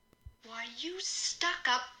Why, you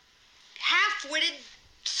stuck-up, half-witted,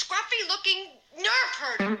 scruffy-looking nerf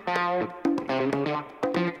herder.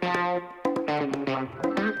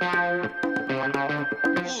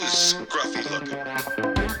 Who's scruffy-looking?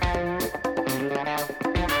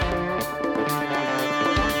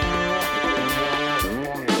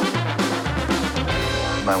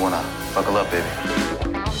 You might wanna buckle up, baby.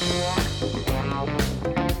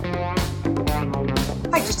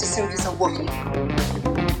 I just assumed it's a Wookiee.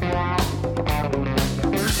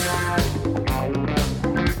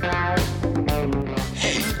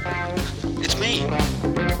 Hey, it's me.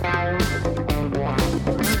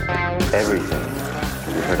 Everything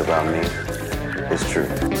you heard about me is true.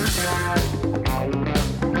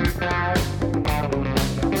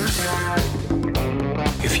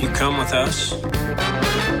 If you come with us,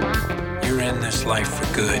 you're in this life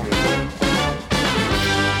for good.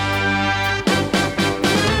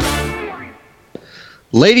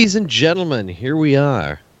 Ladies and gentlemen, here we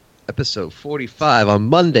are. Episode 45 on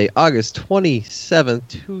Monday, August 27th,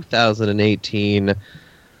 2018.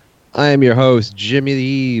 I am your host, Jimmy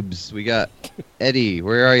the Eebs. We got Eddie.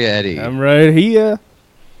 Where are you, Eddie? I'm right here.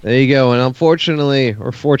 There you go. And unfortunately,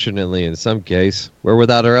 or fortunately in some case, we're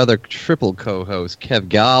without our other triple co-host, Kev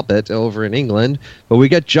Galbert, over in England. But we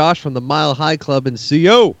got Josh from the Mile High Club in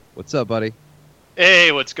CO. What's up, buddy?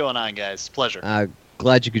 Hey, what's going on, guys? Pleasure.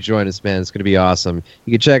 Glad you could join us, man. It's going to be awesome.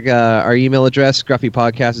 You can check our email address,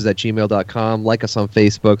 scruffypodcasters@gmail.com. Like us on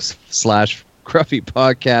Facebook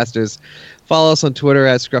 /scruffypodcasters. Follow us on Twitter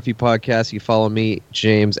 @scruffypodcast. You follow me,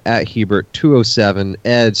 James, @Hebert207,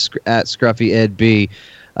 Ed @ScruffyEdB.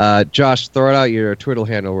 Josh, throw out your Twiddle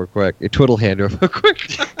handle real quick. Your Twiddle handle real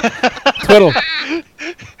quick. Twiddle.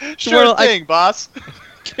 Sure thing, boss.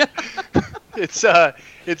 It's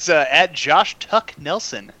at Josh Tuck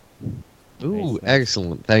Nelson. Ooh,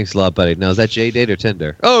 excellent. Thanks a lot, buddy. Now, is that J-Date or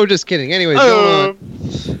Tinder? Oh, just kidding. Anyways, go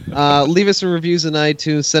on. Leave us some reviews on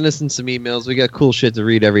iTunes. Send us in some emails. We got cool shit to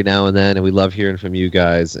read every now and then, and we love hearing from you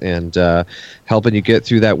guys and helping you get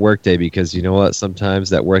through that workday, because you know what? Sometimes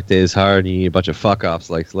that workday is hard and you need a bunch of fuck-offs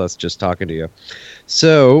like us just talking to you.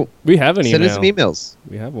 So, We have an email. send us some emails.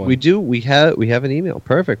 We have one. We do. We have an email.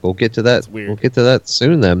 Perfect. We'll get to that. That's weird. We'll get to that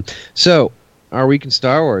soon then. So, our week in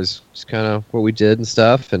Star Wars, just kind of what we did and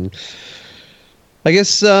stuff, and I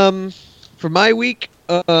guess for my week,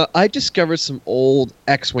 I discovered some old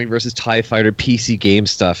X-Wing versus TIE Fighter PC game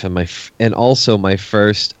stuff, and also my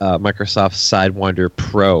first Microsoft Sidewinder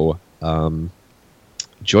Pro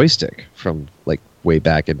joystick from like way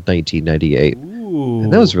back in 1998, Ooh.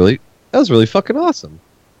 and that was really fucking awesome.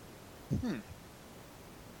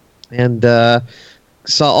 And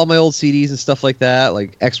saw all my old CDs and stuff like that,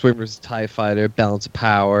 like X-Wing versus TIE Fighter, Balance of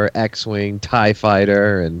Power, X-Wing, TIE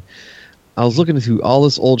Fighter, and I was looking through all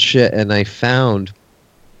this old shit, and I found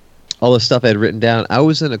all the stuff I had written down. I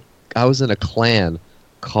was in a clan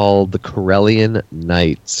called the Corellian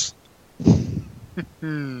Knights.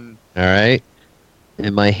 All right,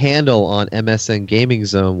 and my handle on MSN Gaming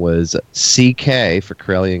Zone was CK for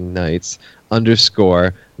Corellian Knights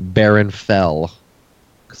 _ Baron Fell,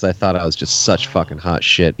 because I thought I was just such fucking hot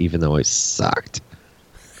shit, even though I sucked.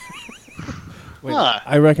 Wait, Huh.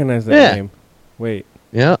 I recognize that Yeah. name. Wait.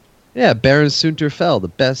 Yeah, Baron Sunter Fell, the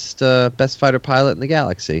best fighter pilot in the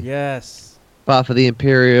galaxy. Yes. Fought for the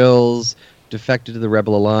Imperials, defected to the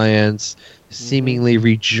Rebel Alliance, seemingly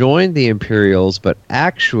rejoined the Imperials, but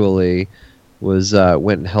actually was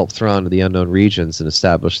went and helped Thrawn to the Unknown Regions and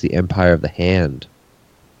established the Empire of the Hand.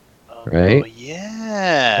 Right? Oh,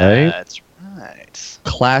 yeah. Right? That's right.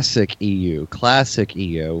 Classic EU.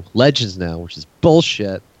 Legends now, which is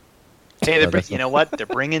bullshit. Hey, that's you know what? They're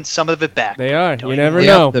bringing some of it back. They are. Don't You never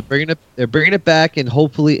Yeah, know. they're bringing it back, and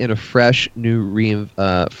hopefully in a fresh, new,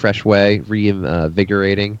 fresh way,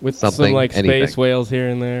 reinvigorating With something. some like anything. space whales here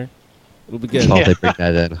and there. It'll be good. Oh, they bring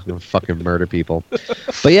that in. I'm gonna fucking murder people.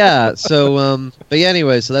 But yeah,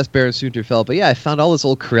 anyway, so that's Baron Sunterfell. But yeah, I found all this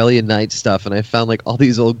old Corellian Knight stuff, and I found like all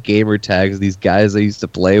these old gamer tags, these guys I used to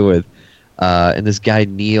play with. And this guy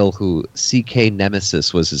Neil, who CK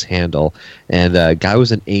Nemesis was his handle, and guy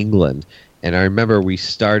was in England. And I remember we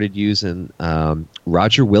started using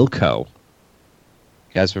Roger Wilco.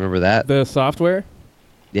 You guys remember that? The software?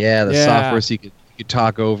 Yeah, the Yeah. software so you could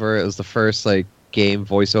talk over. It was the first like game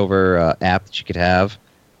voiceover app that you could have,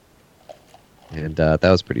 and that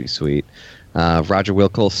was pretty sweet. Roger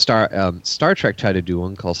Wilco, Star Trek tried to do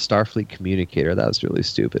one called Starfleet Communicator. That was really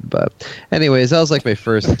stupid, but anyways, that was like my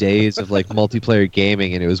first days of like multiplayer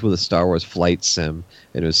gaming, and it was with a Star Wars flight sim.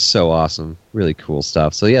 It was so awesome, really cool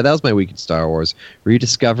stuff. So yeah, that was my week in Star Wars,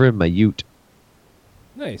 rediscovering my Ute.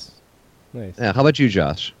 Nice. Yeah, how about you,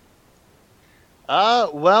 Josh?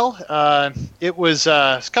 It was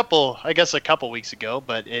a couple weeks ago,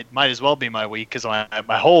 but it might as well be my week because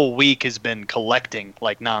my whole week has been collecting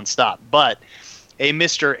like nonstop. But a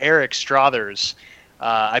Mr. Eric Strothers,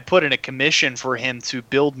 I put in a commission for him to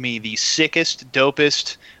build me the sickest,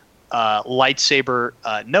 dopest lightsaber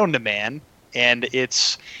known to man, and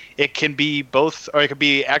it can be both, or it could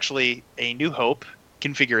be actually a New Hope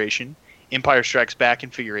configuration, Empire Strikes Back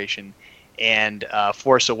configuration, and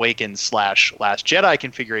Force Awakens / Last Jedi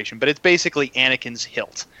configuration, but it's basically Anakin's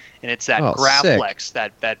hilt, and it's that Graflex,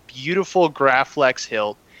 that beautiful Graflex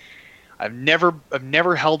hilt. I've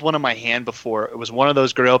never held one in my hand before. It was one of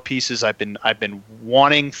those Grail pieces I've been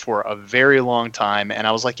wanting for a very long time, and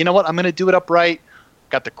I was like, you know what, I'm gonna do it upright.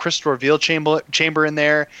 Got the crystal reveal chamber in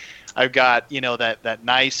there. I've got that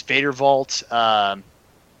nice Vader Vault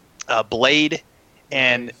blade,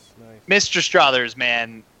 and nice. Mr. Strothers,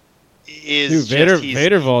 man.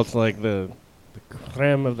 Vader Vault's like the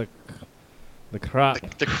creme of the crop.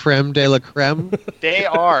 The creme de la creme. They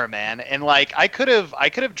are, man. And like I could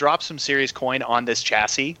have dropped some serious coin on this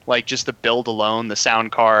chassis, like just the build alone, the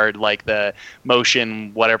sound card, like the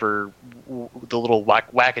motion, whatever, the little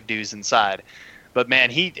wackadoos inside. But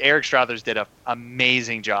man, Eric Strothers did an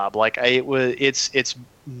amazing job. Like it's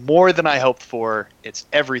more than I hoped for. It's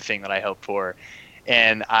everything that I hoped for,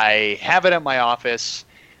 and I have it at my office.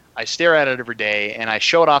 I stare at it every day, and I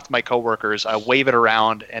show it off to my coworkers. I wave it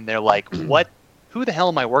around, and they're like, "What? Who the hell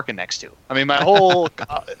am I working next to?" I mean, my whole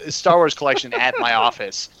Star Wars collection at my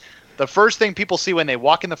office. The first thing people see when they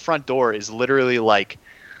walk in the front door is literally like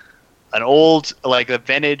an old, like the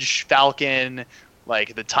vintage Falcon,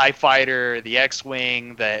 like the TIE Fighter, the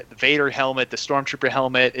X-Wing, the Vader helmet, the Stormtrooper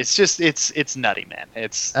helmet. It's just, it's nutty, man.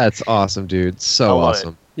 That's awesome, dude. So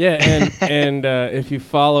awesome. Yeah, and if you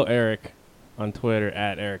follow Eric on Twitter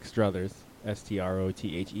at Eric Strothers,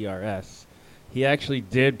 STROTHERS, he actually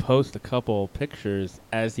did post a couple pictures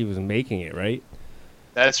as he was making it, right?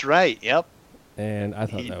 That's right. Yep. And I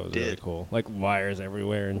thought that was really cool. Like wires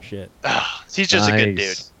everywhere and shit. He's just a good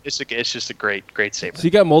dude. It's just a great saber. So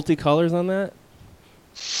you got multicolors on that?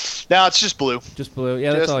 No, it's just blue. Just blue.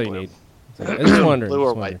 Yeah, that's all you need. I was just wondering. Blue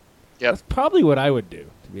or white. Yep. That's probably what I would do,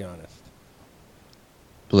 to be honest.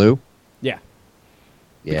 Blue? Yeah.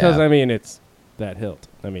 Yeah. Because I mean, it's that hilt.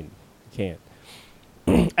 I mean, you can't.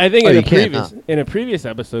 I think in a previous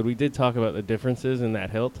episode we did talk about the differences in that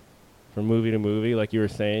hilt from movie to movie, like you were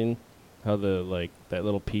saying, how the that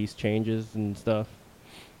little piece changes and stuff,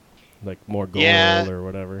 like more gold or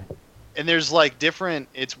whatever. And there's like different.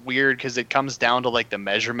 It's weird because it comes down to like the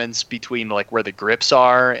measurements between like where the grips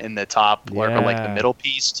are in the top or like the middle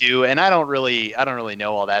piece too. And I don't really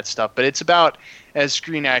know all that stuff, but it's about as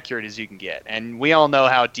screen accurate as you can get. And we all know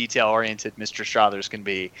how detail oriented Mr. Strothers can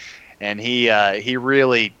be, and he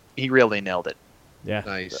really nailed it. Yeah,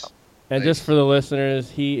 nice. And just for the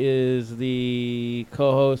listeners, he is the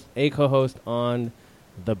co-host on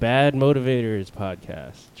the Bad Motivators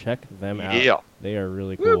podcast. Check them out. Yeah. They are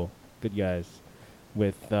really cool. Good guys.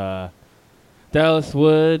 With Dallas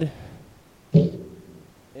Wood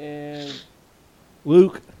and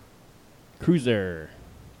Luke Cruiser.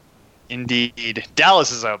 Indeed.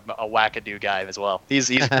 Dallas is a wackadoo guy as well. He's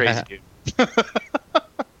a crazy dude.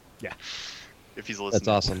 Yeah. If he's listening. That's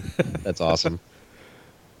awesome. That's awesome.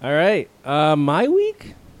 All right. My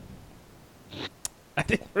week? I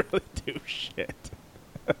didn't really do shit.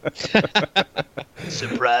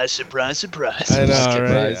 Surprise, surprise, surprise. I know,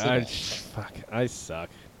 right? I suck.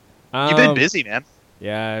 You've been busy, man.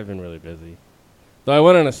 Yeah, I've been really busy. Though I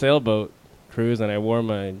went on a sailboat cruise and I wore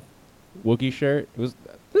my Wookiee shirt. This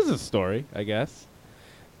is a story, I guess.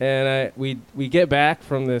 And we get back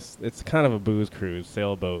from this. It's kind of a booze cruise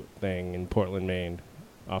sailboat thing in Portland, Maine,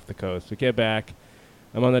 off the coast. We get back.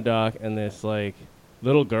 I'm on the dock, and this like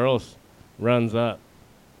little girl runs up,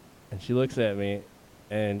 and she looks at me,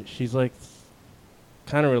 and she's like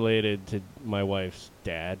kind of related to my wife's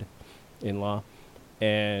dad-in-law,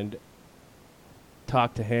 and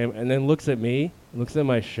talked to him, and then looks at me, looks at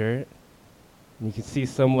my shirt, and you can see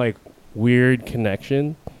some like weird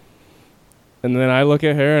connection. And then I look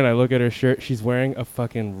at her, and I look at her shirt. She's wearing a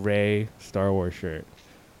fucking Rey Star Wars shirt.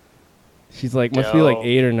 She's like, must be like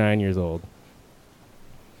 8 or 9 years old.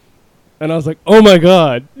 And I was like, oh my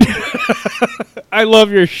God. I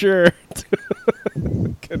love your shirt.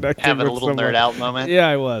 Having a little nerd out moment. Yeah,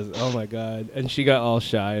 I was. Oh my God. And she got all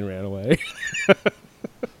shy and ran away.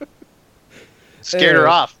 Scared her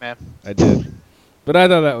off, man. I did. But I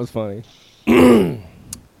thought that was funny.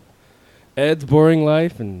 Ed's boring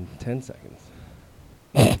life in 10 seconds.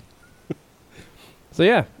 So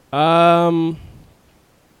yeah. Are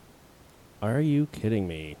you kidding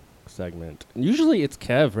me? segment. Usually it's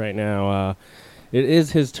Kev right now. It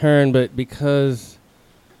is his turn, but because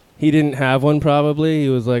he didn't have one probably, he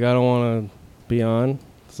was like, I don't want to be on.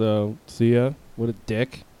 So, see ya. What a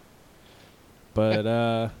dick.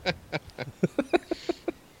 But,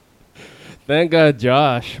 thank God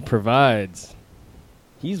Josh provides.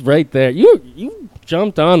 He's right there. You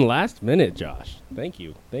jumped on last minute, Josh. Thank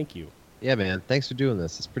you. Yeah, man. Thanks for doing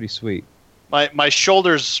this. It's pretty sweet. My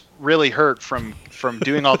shoulders really hurt from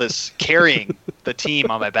doing all this carrying the team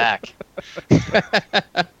on my back.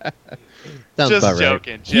 Sounds Just about right.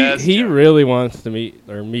 joking. He Just joking. really wants to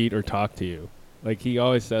meet or talk to you. Like, he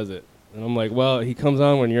always says it. And I'm like, well, he comes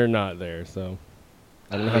on when you're not there, so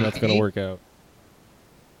I don't know how that's going to work out.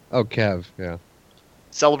 Oh, Kev. Yeah.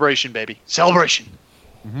 Celebration, baby. Celebration.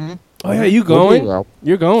 Oh, yeah, you going?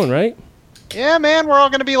 You're going, right? Yeah, man. We're all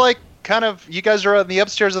going to be like kind of, you guys are on the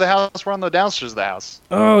upstairs of the house. We're on the downstairs of the house.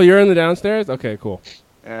 Oh, you're in the downstairs? Okay, cool.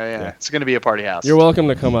 Yeah. It's going to be a party house. You're welcome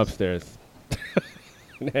to come upstairs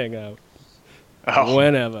and hang out. Oh,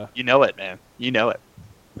 Whenever. you know it, man. You know it.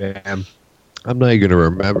 Man, I'm not even going to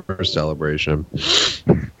remember Celebration.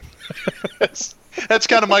 That's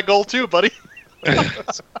kind of my goal too, buddy.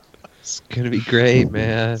 It's going to be great,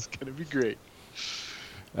 man. It's going to be great.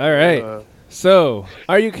 All right. So,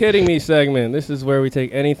 Are You Kidding Me segment. This is where we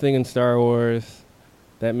take anything in Star Wars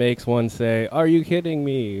that makes one say, Are you kidding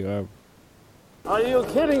me? Or, Are you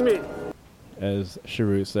kidding me? As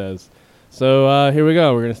Sharu says. So, here we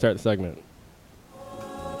go. We're going to start the segment.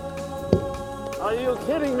 Are you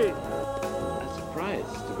kidding me? A surprise,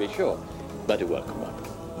 to be sure, but a welcome one.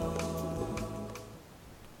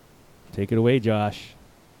 Take it away, Josh.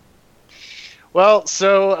 Well,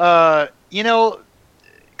 so,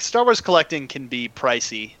 Star Wars collecting can be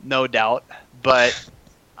pricey, no doubt, but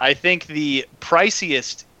I think the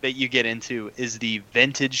priciest that you get into is the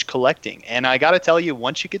vintage collecting. And I got to tell you,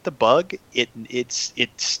 once you get the bug, it's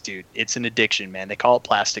an addiction, man. They call it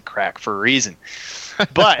plastic crack for a reason.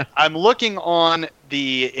 But I'm looking on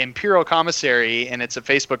the Imperial Commissary, and it's a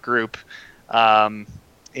Facebook group, and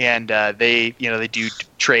they do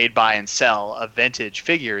trade, buy, and sell of vintage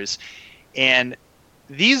figures, and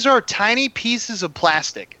these are tiny pieces of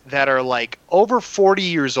plastic that are like over 40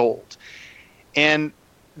 years old, and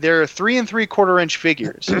they're 3 3/4 inch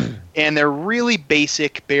figures, and they're really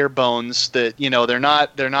basic, bare bones. That they're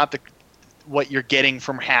not what you're getting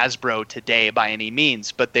from Hasbro today by any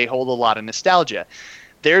means, but they hold a lot of nostalgia.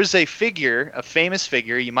 There's a figure, a famous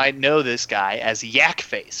figure. You might know this guy as Yak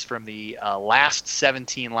Face from the last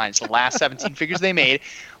 17 lines, the last 17 figures they made.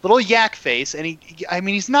 Little Yak Face, and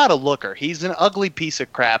he's not a looker. He's an ugly piece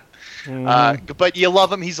of crap, but you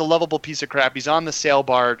love him. He's a lovable piece of crap. He's on the sail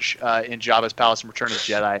barge in Jabba's palace in Return of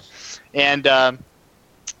the Jedi, and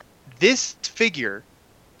this figure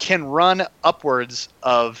can run upwards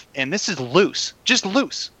of, and this is loose, just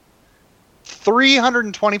loose,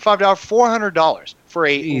 $325, $400 for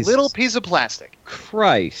a Jesus little piece of plastic.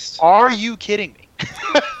 Christ. Are you kidding me?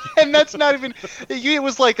 And that's not even. It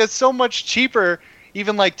was like so much cheaper.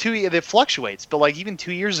 Even like it fluctuates, but like even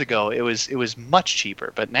 2 years ago, it was much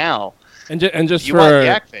cheaper. But now, and just you want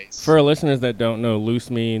Yak Face. For our listeners that don't know, loose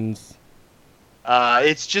means.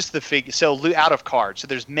 It's just the figure. So out of card. So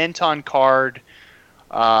there's mint on card.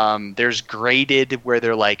 There's graded where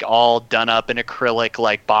they're like all done up in acrylic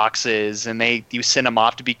like boxes, and you send them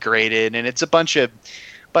off to be graded, and it's a bunch of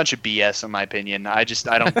BS in my opinion. I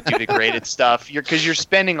don't do the graded stuff. Because you're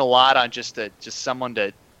spending a lot on just someone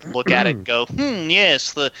to look at it and go,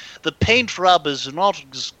 yes, the paint rub is not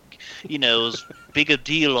as big a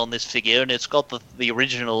deal on this figure, and it's got the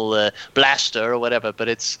original blaster or whatever. But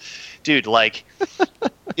it's, dude, like,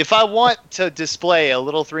 if I want to display a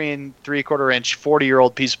little 3 3/4 inch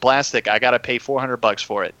 40-year-old piece of plastic, I got to pay $400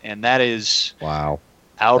 for it, and that is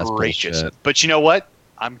outrageous. But you know what?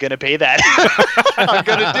 I'm gonna pay that. I'm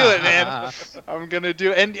gonna do it, man. I'm gonna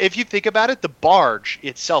do it. And if you think about it, the barge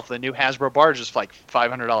itself, the new Hasbro barge, is like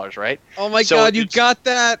 $500, right? Oh my God, you got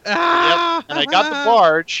that! Yep. And I got the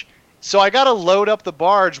barge, so I got to load up the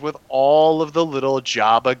barge with all of the little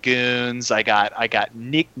Jabba goons. I got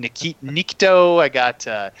Nikto. I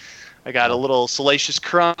got a little Salacious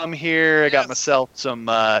Crumb here. I got myself some.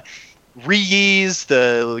 Rees,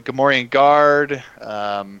 the Gamorrean Guard.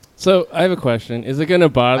 So I have a question. Is it gonna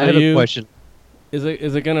bother you? I have a question. Is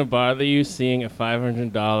it gonna bother you seeing a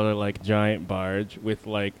 $500 like giant barge with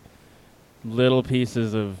like little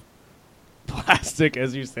pieces of plastic,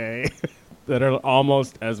 as you say, that are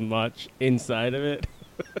almost as much inside of it?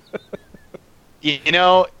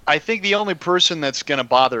 I think the only person that's gonna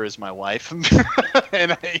bother is my wife,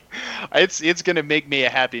 and it's gonna make me a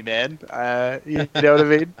happy man. You know what I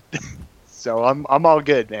mean? So I'm all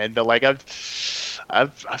good, man. But like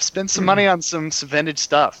I've spent some money on some vintage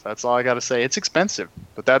stuff. That's all I got to say. It's expensive,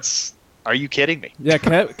 but are you kidding me? Yeah,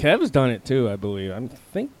 Kev's done it too, I believe. I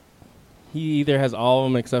think he either has all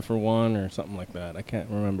of them except for one or something like that. I can't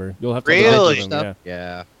remember. You'll have to Really? talk to him,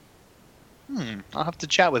 Yeah. I'll have to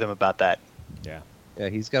chat with him about that. Yeah. Yeah,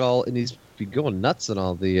 he's got all, and he's been going nuts on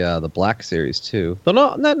all the Black Series too. But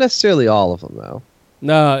not necessarily all of them though.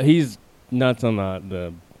 No, he's nuts on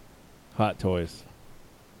the Hot Toys.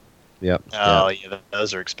 Yep. Oh yeah,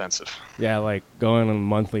 those are expensive. Yeah, like going on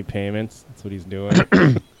monthly payments. That's what he's doing.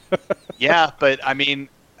 Yeah, but I mean,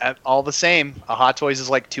 all the same, a Hot Toys is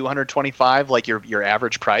like $225, like your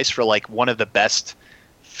average price for like one of the best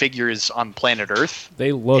figures on planet Earth.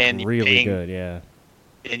 They look And you're really paying- good, yeah.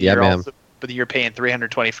 And Yeah, you're man. also, but you're paying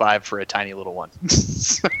 $325 for a tiny little one.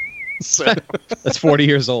 So That's 40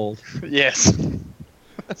 years old. yes.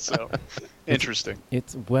 So interesting.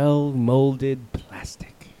 It's well molded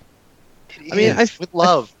plastic. I mean, with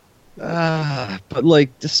love. But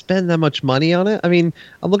like to spend that much money on it. I mean,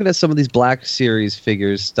 I'm looking at some of these Black Series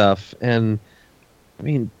figures stuff, and I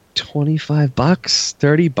mean, $25,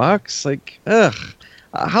 $30. Like, ugh.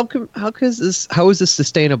 How is this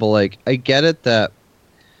sustainable? Like, I get it that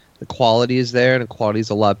the quality is there, and the quality is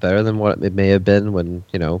a lot better than what it may have been when,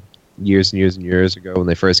 years and years and years ago when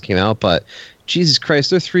they first came out. But Jesus Christ,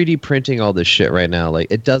 they're 3D printing all this shit right now. Like,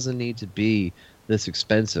 it doesn't need to be this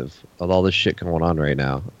expensive with all this shit going on right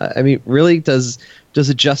now. I mean, really, does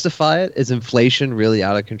it justify it? Is inflation really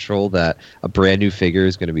out of control that a brand new figure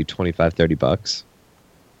is going to be $25-$30?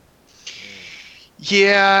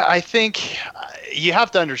 Yeah, I think you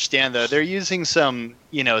have to understand though, they're using some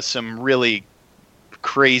really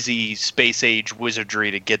crazy space age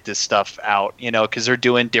wizardry to get this stuff out, because they're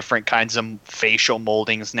doing different kinds of facial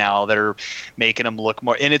moldings now that are making them look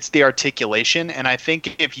more, and it's the articulation. And I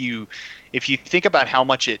think if you think about how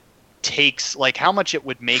much it takes, like how much it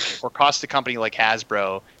would make or cost a company like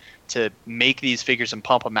Hasbro to make these figures and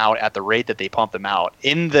pump them out at the rate that they pump them out,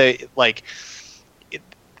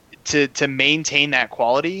 to maintain that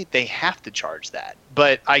quality, they have to charge that.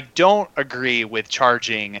 But I don't agree with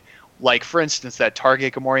charging, like for instance, that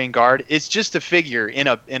Target Gamorrean Guard. It's just a figure in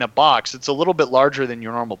a box. It's a little bit larger than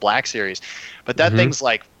your normal Black Series, but that thing's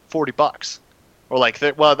like $40, or like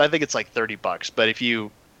I think it's like $30. But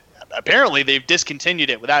apparently they've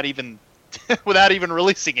discontinued it without even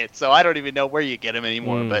releasing it, so I don't even know where you get them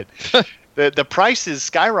anymore. But the prices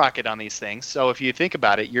skyrocket on these things. So if you think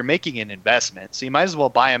about it, you're making an investment. So you might as well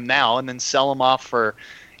buy them now and then sell them off for,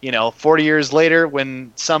 40 years later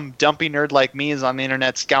when some dumpy nerd like me is on the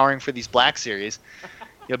internet scouring for these Black Series.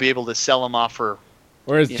 You'll be able to sell them off for.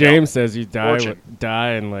 Or as James says, you fortune.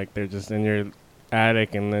 die and like they're just in your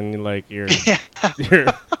attic, and then like your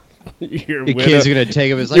Your kids are gonna take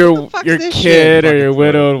them. It's like, your what the fuck's this kid shit? or your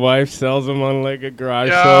widowed wife sells them on like a garage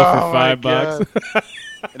sale for $5.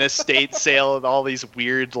 An estate sale and all these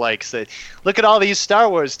weird say, look at all these Star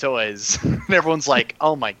Wars toys. And everyone's like,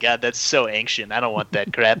 oh my god, that's so ancient. I don't want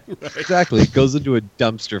that crap. Exactly. It goes into a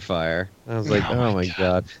dumpster fire. I was like, oh my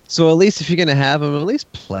god. So at least if you're gonna have them, at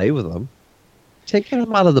least play with them. Take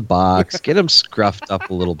them out of the box. Get them scruffed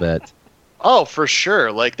up a little bit. Oh, for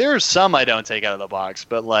sure. Like there's some I don't take out of the box,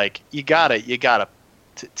 but like you gotta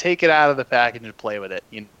take it out of the package and play with it.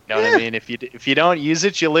 You know what I mean? If you don't use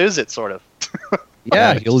it, you lose it, sort of.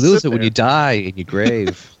 Yeah, you'll lose sit it when there. you die in your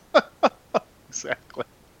grave. Exactly.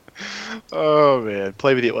 Oh man,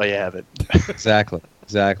 play with it while you have it. Exactly.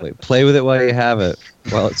 Play with it while you have it.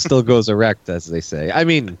 While it still goes erect, as they say. I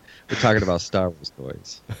mean, we're talking about Star Wars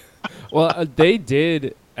toys. Well, they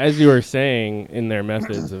did, as you were saying, in their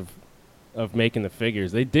methods of making the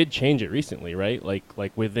figures, they did change it recently, right?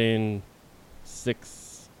 Like within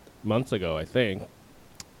 6 months ago, I think.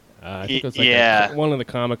 I think it was like one of the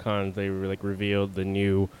Comic-Cons, they revealed the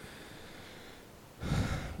new,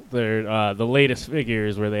 the latest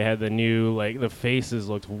figures where they had the new, the faces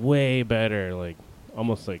looked way better,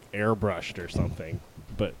 almost like airbrushed or something,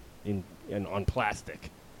 but on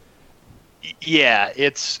plastic. Yeah,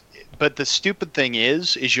 but the stupid thing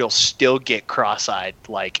is you'll still get cross-eyed,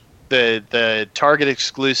 like the Target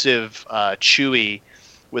exclusive Chewie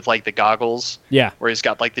with the goggles. Yeah, where he's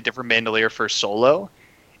got the different bandolier for Solo.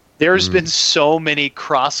 There's been so many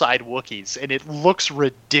cross-eyed Wookiees, and it looks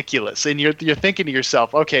ridiculous. And you're thinking to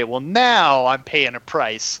yourself, okay, well now I'm paying a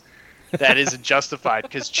price that isn't justified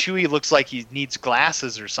because Chewie looks like he needs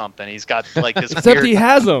glasses or something. He's got this. Except he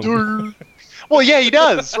has them. Well, yeah, he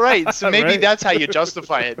does, right? So maybe Right. that's how you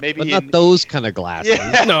justify it. Maybe But not those kind of glasses.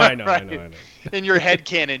 Yeah, No, I know, right. I know. In your head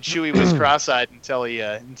canon, Chewie was cross-eyed until he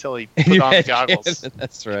In put your on the head goggles. canon,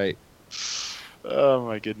 that's right. Oh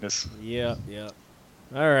my goodness. Yeah.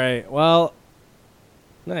 All right. Well,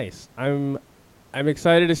 nice. I'm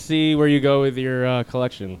excited to see where you go with your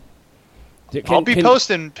collection. I'll be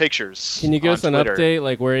posting pictures. Can you give us an Twitter. update,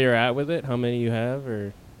 like where you're at with it? How many you have,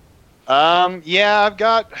 or? Yeah, I've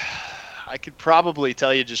got. I could probably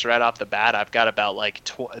tell you just right off the bat. I've got about like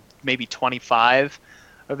maybe 25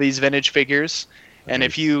 of these vintage figures, and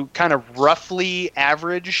if you kind of roughly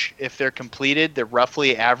average, if they're completed, the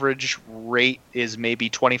roughly average rate is maybe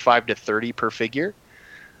 25 to 30 per figure.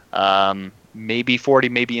 Maybe 40,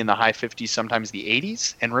 maybe in the high 50s, sometimes the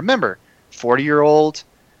 80s. And remember, 40-year-old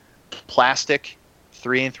plastic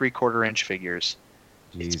 3 3/4 inch figures.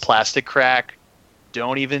 It's plastic crack.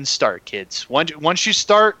 Don't even start, kids. Once you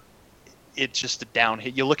start, it's just a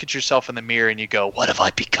downhill. You look at yourself in the mirror and you go, "What have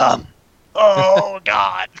I become? Oh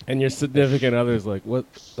God!" And your significant other's like, "What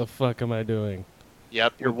the fuck am I doing?"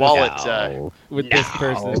 Yep, your wallet. With this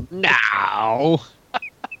person. Now.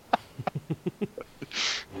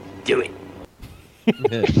 Do it.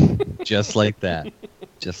 Just like that.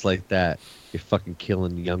 Just like that. You're fucking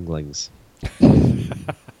killing younglings.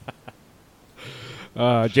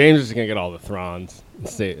 James is gonna get all the Throns and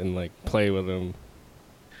sit and like play with them,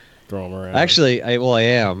 throw them around. Actually, I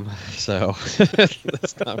am. So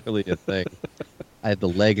that's not really a thing. I have the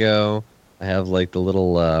Lego. I have like the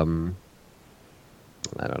little. I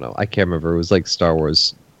don't know. I can't remember. It was like Star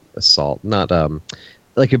Wars Assault, not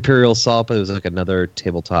like Imperial Assault, but it was like another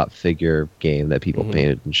tabletop figure game that people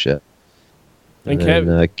painted and shit. And then,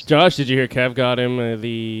 Kev, Josh, did you hear Kev got him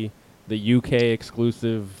the UK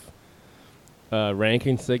exclusive rank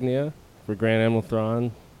insignia for Grand Admiral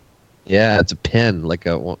Thrawn? Yeah, it's a pen, like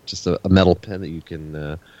just a metal pen that you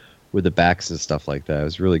can with the backs and stuff like that. It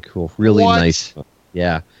was really cool, really nice.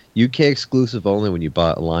 Yeah, UK exclusive only when you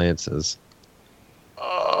bought alliances.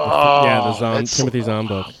 Oh, yeah, the Timothy Zahn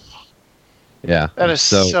book. Yeah, that is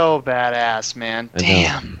so badass, man.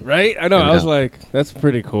 Damn. Right? I know. I was like, that's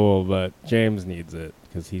pretty cool, but James needs it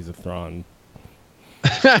because he's a Thrawn.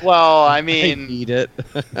 Well, I mean, I need it.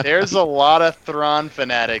 There's a lot of Thrawn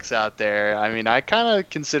fanatics out there. I mean, I kind of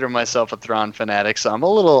consider myself a Thrawn fanatic, so I'm a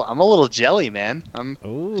little jelly, man.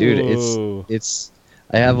 Dude, it's.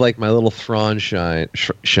 I have like my little Thrawn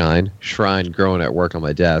shrine growing at work on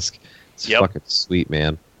my desk. It's fucking sweet,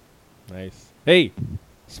 man. Nice. Hey,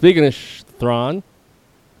 speaking of Thrawn,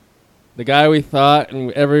 the guy we thought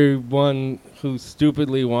and everyone who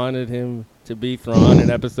stupidly wanted him to be Thrawn in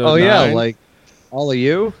episode 9. Oh yeah, like all of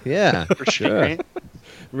you? Yeah, for sure.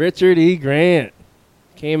 Richard E. Grant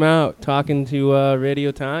came out talking to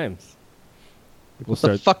Radio Times. What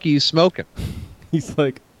the fuck are you smoking? He's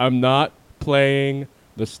like, I'm not playing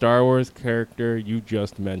the Star Wars character you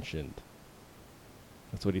just mentioned.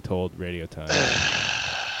 That's what he told Radio Times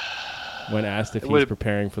when asked if he's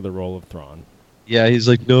preparing for the role of Thrawn. Yeah, he's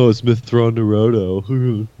like, no, it's Myth Thrawn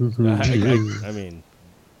Naruto. I mean,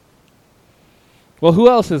 well, who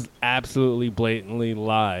else has absolutely blatantly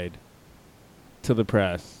lied to the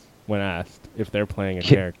press when asked if they're playing a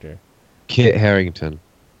character? Kit Harington.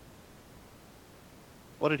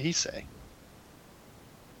 What did he say?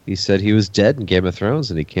 He said he was dead in Game of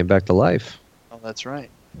Thrones and he came back to life. Oh, that's right.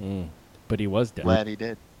 But he was dead. Glad he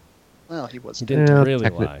did. Well, he was. He didn't really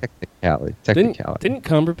lie. Technicality. Didn't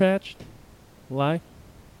Cumberbatch lie?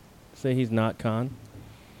 Say he's not Khan?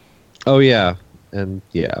 Oh, yeah. And,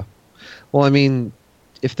 yeah. Well, I mean,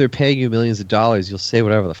 if they're paying you millions of dollars, you'll say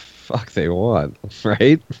whatever the fuck they want,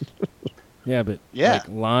 right? Yeah, but like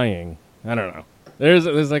lying. I don't know.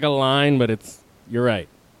 There's like a line, but you're right.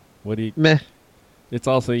 What do you... Meh. It's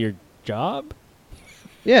also your job?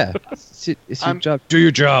 Yeah. It's your job. Do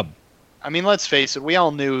your job. I mean, let's face it. We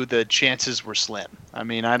all knew the chances were slim. I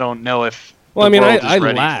mean, I don't know if. Well, I mean, I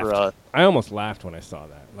ready laughed. for I almost laughed when I saw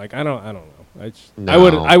that. Like, I don't know.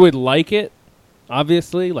 I would like it.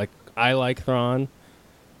 Obviously, like I like Thrawn,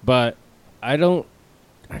 but I don't.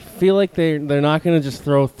 I feel like they're not going to just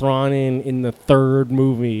throw Thrawn in the third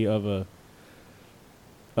movie of a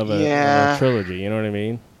trilogy. You know what I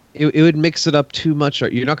mean? It would mix it up too much.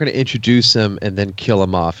 You're not going to introduce him and then kill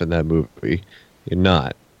him off in that movie. You're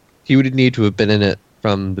not. He would need to have been in it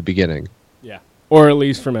from the beginning. Yeah, or at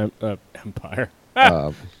least from Empire,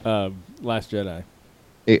 Last Jedi,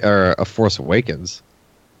 or A Force Awakens.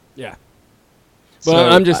 Yeah.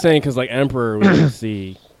 Well, I'm just saying because like Emperor we didn't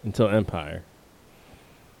see until Empire.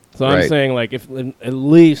 So I'm saying like if at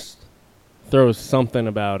least throw something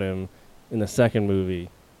about him in the second movie,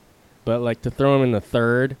 but like to throw him in the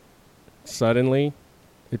third suddenly,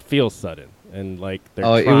 it feels sudden. And like they're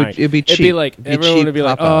trying. It'd be cheap. It'd be like everyone would be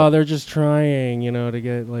like, "Oh, out. they're just trying, to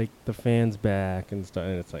get like the fans back and stuff."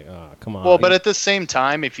 And it's like, "Oh, come on." Well, but at the same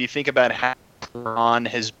time, if you think about how Thrawn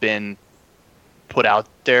has been put out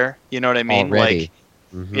there. You know what I mean? Already. Like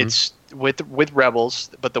Mhm. it's with Rebels,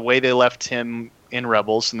 but the way they left him in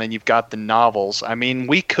Rebels, and then you've got the novels. I mean,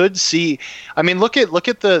 we could see. I mean, look at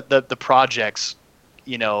the projects,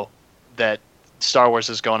 you know, that Star Wars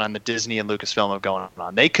is going on, the Disney and Lucasfilm are going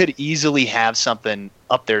on. They could easily have something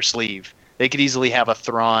up their sleeve. They could easily have a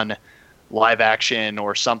Thrawn live action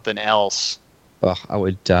or something else. Oh, I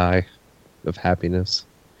would die of happiness.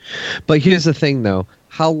 But here's the thing, though.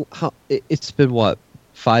 It's been what,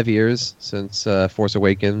 5 years since Force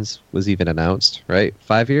Awakens was even announced, right?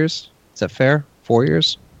 5 years? Is that fair? 4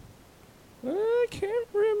 years? I can't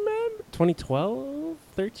remember. 2012,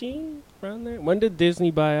 13, around there. When did Disney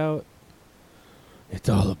buy out? It's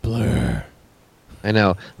all a blur. I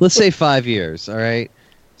know. Let's say 5 years, all right?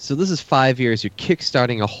 So this is 5 years. You're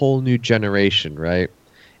kickstarting a whole new generation, right?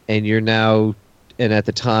 And you're now, and at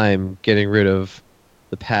the time, getting rid of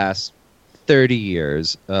the past 30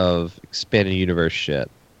 years of expanded universe shit.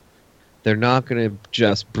 They're not going to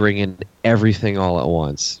just bring in everything all at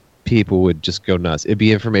once. People would just go nuts. It'd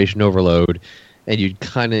be information overload, and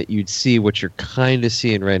you'd see what you're kind of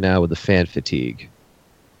seeing right now with the fan fatigue.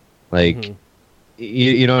 Like, Mhm.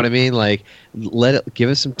 you know what I mean? Like, give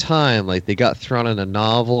us some time. Like, they got Thrawn in a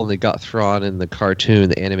novel, and they got Thrawn in the cartoon,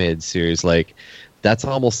 the animated series. Like, that's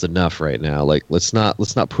almost enough right now. Like, let's not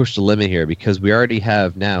push the limit here, because we already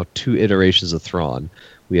have now 2 iterations of Thrawn.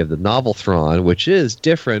 We have the novel Thrawn, which is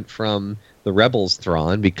different from the Rebels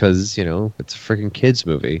Thrawn because, you know, it's a freaking kids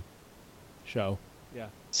movie. Show. Yeah.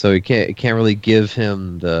 So you can't really give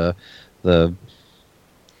him can't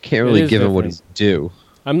It really is give him what different. he's due.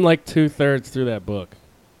 I'm like 2/3 through that book.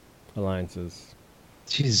 Alliances.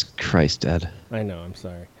 Jesus Christ, Ed. I know, I'm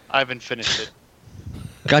sorry. I haven't finished it.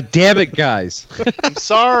 God damn it, guys. I'm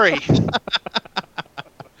sorry.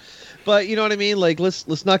 But you know what I mean? Like,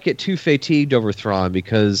 let's not get too fatigued over Thrawn,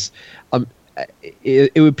 because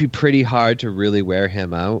it would be pretty hard to really wear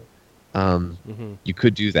him out. Mhm. You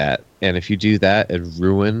could do that, and if you do that and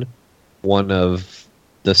ruin one of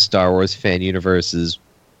the Star Wars fan universe's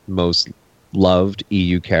most loved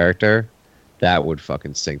EU character, that would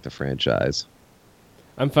fucking sink the franchise.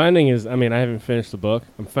 I'm finding his. I mean, I haven't finished the book.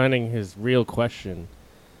 I'm finding his real question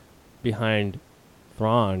behind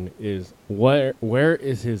Thrawn is where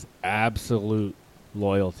is his absolute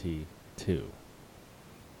loyalty to?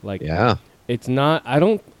 Like, Yeah. it's not.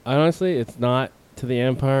 Honestly, it's not to the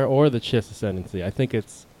Empire or the Chiss Ascendancy. I think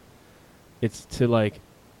it's to, like,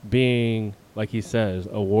 being, like he says,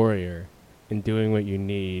 a warrior and doing what you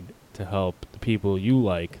need to help the people you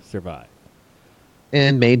like survive.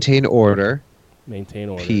 And maintain order, Maintain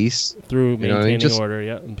order. peace, Through You know what I mean? maintaining Just- order,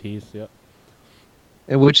 yeah, and peace, yeah.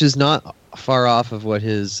 and which is not far off of what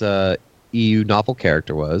his EU novel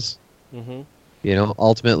character was. Mm-hmm. You know,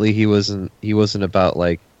 ultimately he wasn't about,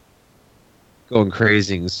 like, going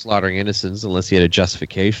crazy and slaughtering innocents unless he had a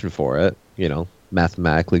justification for it. You know,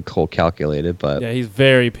 mathematically cold calculated, but Yeah, he's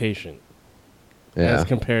very patient yeah. as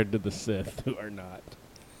compared to the Sith, who are not.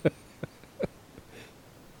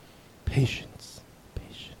 Patience.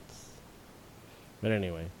 But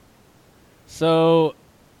anyway. So,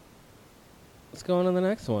 let's go on to the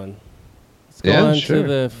next one. Let's go Yeah, on sure. to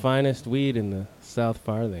the finest weed in the South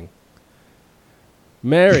Farthing.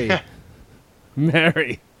 Mary.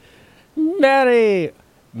 Mary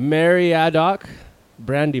Addock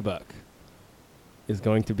Brandybuck is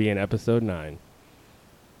going to be in episode 9.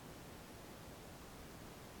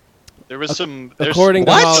 There was some. According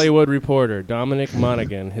to What? Hollywood Reporter, Dominic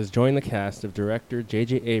Monaghan has joined the cast of director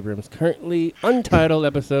J.J. Abrams' currently untitled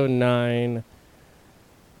episode 9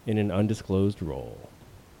 in an undisclosed role.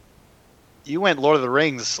 You went Lord of the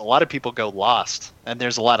Rings. A lot of people go Lost, and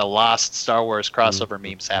there's a lot of Lost Star Wars crossover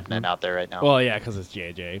memes happening out there right now. Well, yeah, because it's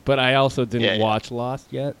J.J. But I also didn't Yeah, yeah. watch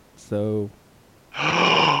Lost yet, so...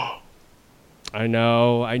 I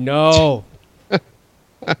know. I know.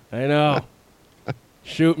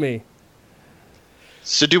 Shoot me.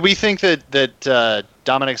 So, do we think that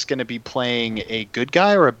Dominic's going to be playing a good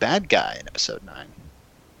guy or a bad guy in episode 9?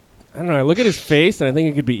 I don't know. I look at his face, and I think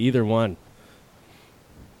it could be either one.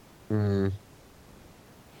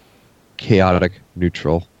 Chaotic,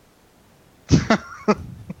 neutral.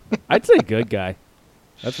 I'd say good guy.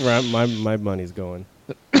 That's where my money's going.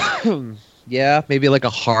 Yeah, maybe like a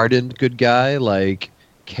hardened good guy, like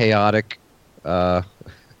chaotic. What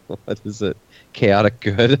is it? Chaotic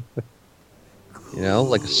good. You know,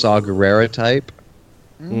 like a Saw Gerrera type.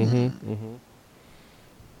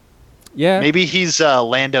 Yeah. Maybe he's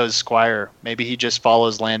Lando's squire. Maybe he just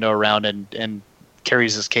follows Lando around and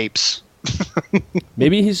carries his capes.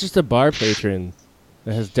 Maybe he's just a bar patron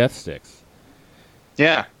that has death sticks.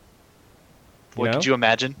 Yeah. Boy, know? could you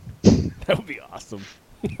imagine? That would be awesome.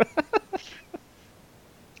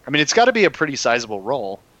 I mean, it's got to be a pretty sizable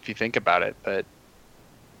role if you think about it. But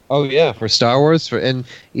Oh yeah, for Star Wars, and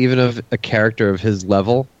even of a character of his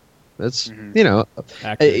level, that's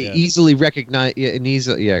Actor, yeah. easily recognize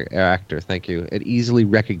actor. Thank you, an easily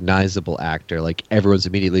recognizable actor. Like everyone's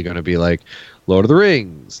immediately going to be like, Lord of the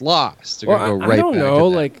Rings, Lost. They're Well, going to go I right don't back know. to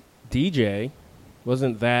that. Like DJ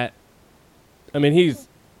wasn't that. I mean, he's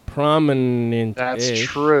prominent. That's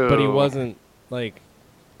true. But he wasn't like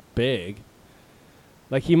big.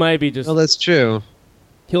 Like he might be just. Well, that's true.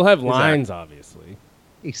 He'll have lines, obviously.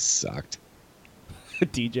 He sucked.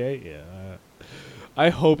 DJ, yeah. I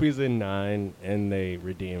hope he's in 9 and they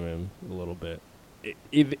redeem him a little bit,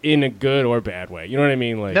 in a good or bad way. You know what I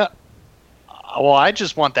mean? Like, no. Well, I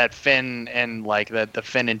just want that Finn and like the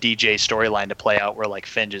Finn and DJ storyline to play out, where like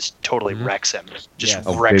Finn just totally wrecks him, just Yes.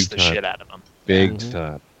 Oh, wrecks big the time. shit out of him. Big Mhm.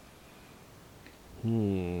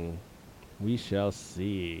 time. We shall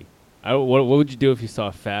see. What would you do if you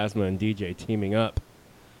saw Phasma and DJ teaming up?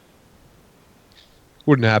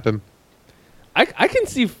 Wouldn't happen. I can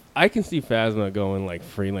see Phasma going like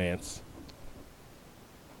freelance.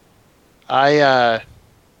 I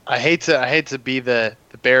hate to be the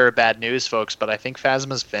bearer of bad news, folks, but I think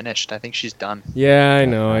Phasma's finished. I think she's done. Yeah, I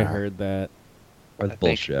know. I heard that. That's think-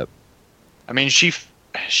 bullshit. I mean, she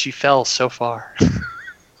fell so far.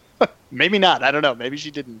 Maybe not. I don't know. Maybe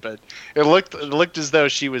she didn't, but it looked as though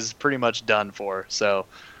she was pretty much done for. So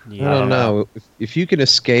Yeah. I don't know. If you can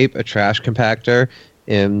escape a trash compactor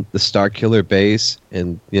in the Starkiller base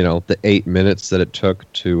in, the 8 minutes that it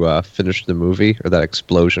took to finish the movie, or that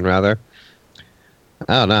explosion, rather,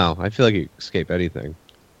 I don't know. I feel like you can escape anything.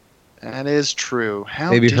 that is true. How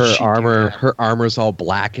Maybe did her she do armor, that? her armor's all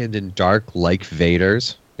blackened and dark like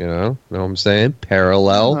Vader's. Know what I'm saying?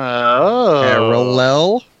 Parallel. Oh.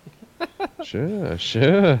 Parallel.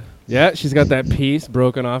 Sure. Yeah, she's got that piece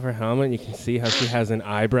broken off her helmet. You can see how she has an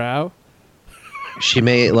eyebrow. She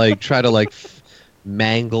may try to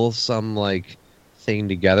mangle some thing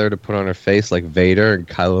together to put on her face like Vader, and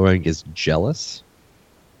Kylo Ren gets jealous.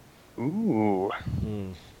 Ooh.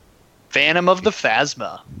 Mm. Phantom of the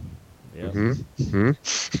Phasma. Yep. Mm-hmm.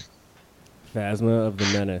 Phasma of the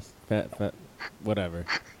Menace. Whatever.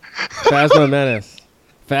 Phasma Menace.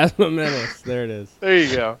 Phasma Menace. There it is. There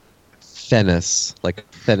you go. Fennis, like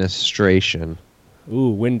fenestration. Ooh,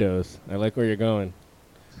 Windows. I like where you're going.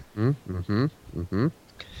 Mm-hmm.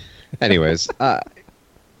 Anyways, I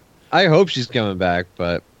hope she's coming back,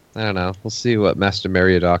 but I don't know. We'll see what Master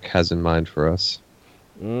Meriadoc has in mind for us.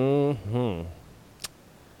 Mm-hmm.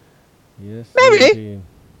 Yes, Maybe. indeed.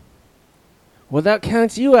 Well, that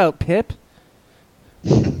counts you out, Pip.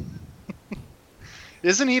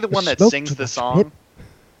 Isn't he the one that smoke sings too the much, song?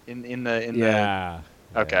 In the Yeah.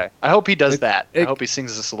 Okay. I hope he does It's- that. I it- hope he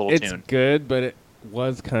sings this little It's tune. good, but it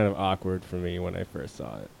was kind of awkward for me when I first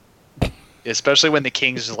saw it. Especially when the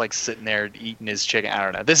king's just sitting there eating his chicken. I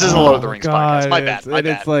don't know. This isn't Lord of the Rings podcast. My bad. My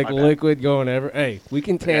bad. It's like my bad. liquid going ever. Hey, we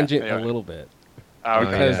can tangent yeah. a little bit Oh, okay.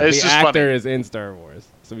 because yeah. It's the just actor funny. is in Star Wars,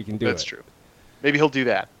 so we can do That's it. true. Maybe he'll do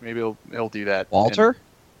that. Maybe he'll do that. Walter?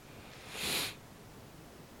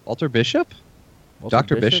 Walter Bishop? Walter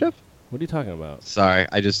Dr. Bishop? What are you talking about? Sorry,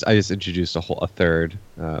 I just introduced a third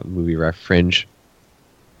movie ref, Fringe.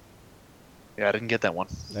 Yeah, I didn't get that one.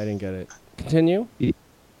 I didn't get it. Continue.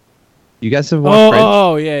 You guys have watched Fringe?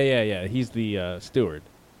 Oh, yeah. He's the steward.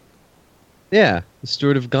 Yeah, the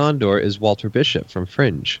Steward of Gondor is Walter Bishop from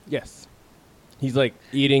Fringe. Yes. He's like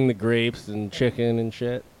eating the grapes and chicken and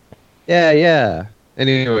shit. Yeah.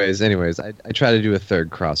 Anyways, I try to do a third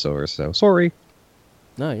crossover, so sorry.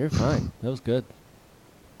 No, you're fine. That was good.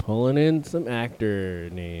 Pulling in some actor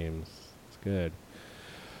names. It's good.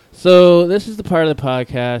 So this is the part of the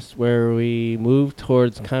podcast where we move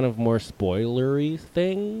towards kind of more spoilery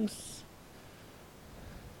things.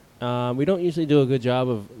 We don't usually do a good job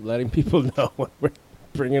of letting people know when we're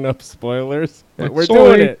bringing up spoilers, but we're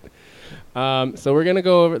Sorry. doing it. So we're gonna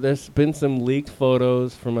go over. There's been some leaked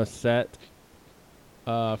photos from a set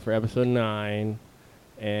for episode 9.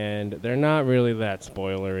 And they're not really that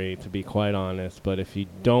spoilery, to be quite honest. But if you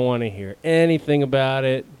don't want to hear anything about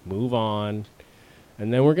it, move on.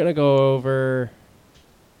 And then we're going to go over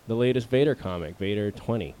the latest Vader comic, Vader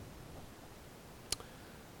 20.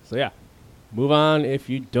 So yeah, move on if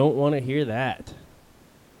you don't want to hear that.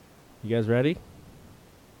 You guys ready?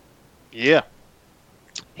 Yeah.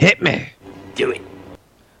 Hit me.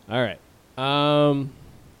 All right.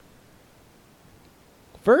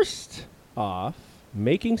 First off,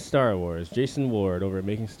 Making Star Wars, Jason Ward over at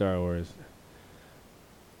Making Star Wars,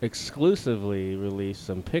 exclusively released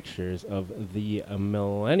some pictures of the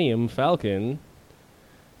Millennium Falcon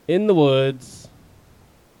in the woods.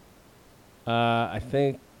 I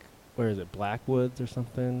think, where is it? Blackwoods or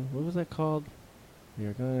something? What was that called?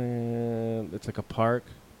 You're going. It's like a park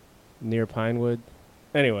near Pinewood.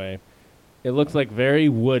 Anyway, it looks like very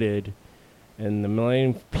wooded, and the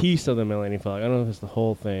Millennium piece of the Millennium Falcon, I don't know if it's the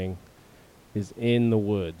whole thing, is in the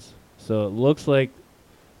woods. So it looks like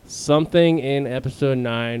something in episode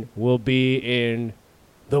 9 will be in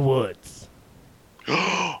the woods.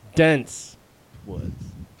 Dense woods.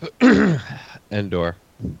 Endor.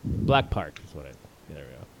 Black Park is what there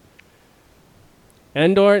we go.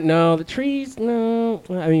 Endor, no. The trees, no.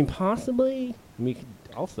 I mean, possibly. We could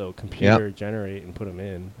also computer generate and put them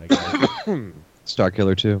in, I guess.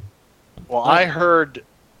 Starkiller 2. Well, I heard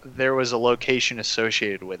there was a location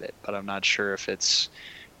associated with it, but I'm not sure if it's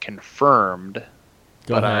confirmed.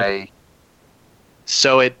 Go ahead.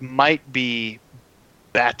 So it might be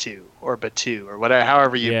Batu or whatever,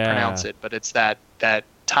 however you pronounce it. But it's that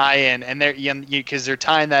tie-in, and they're because they're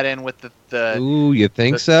tying that in with the. Ooh, you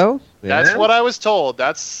think so? That's Yeah. what I was told.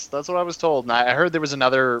 That's what I was told, and I heard there was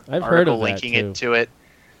another article linking it to it,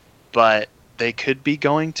 but they could be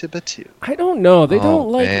going to Batu. I don't know. They don't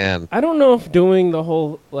like. Man. I don't know if doing the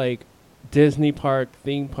whole like Disney park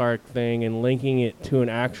theme park thing and linking it to an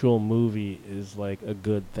actual movie is like a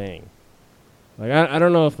good thing. Like I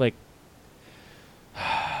don't know if like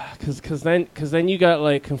because then you got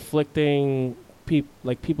like conflicting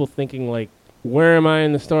people thinking like, where am I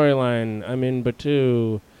in the storyline? I'm in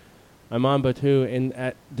Batu. I'm on Batu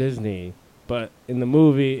at Disney. But in the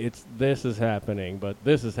movie, this is happening, but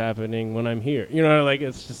this is happening when I'm here. You know, like,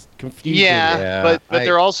 it's just confusing. Yeah, but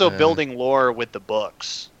they're also building lore with the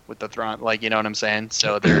books, with the Thrawn, like, you know what I'm saying?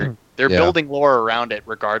 So they're building lore around it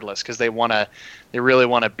regardless, because they really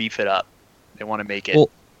want to beef it up. They want to make it. Well,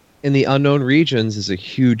 in the Unknown Regions is a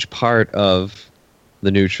huge part of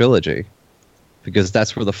the new trilogy, because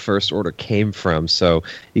that's where the First Order came from. So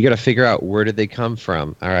you got to figure out, where did they come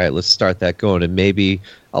from? All right, let's start that going, and maybe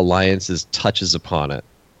Alliances touches upon it,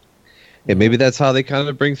 and maybe that's how they kind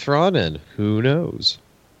of bring Thrawn in. Who knows?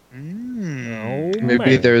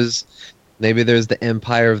 Maybe there's the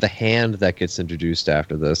Empire of the Hand that gets introduced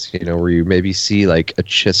after this. You know, where you maybe see like a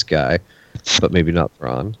Chiss guy, but maybe not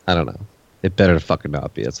Thrawn. I don't know. It better fucking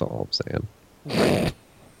not be. That's all I'm saying.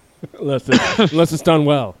 unless it's done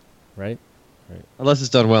well, right? Right. Unless it's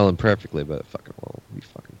done well and perfectly, but it fucking won't be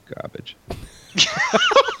fucking garbage.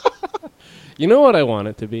 You know what I want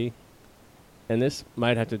it to be? And this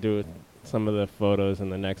might have to do with some of the photos in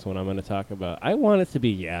the next one I'm going to talk about. I want it to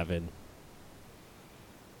be Yavin.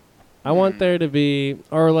 I want there to be,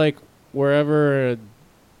 or like wherever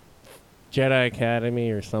Jedi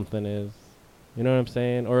Academy or something is. You know what I'm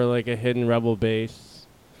saying? Or like a hidden rebel base.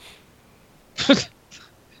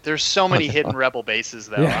 There's so many hidden rebel bases,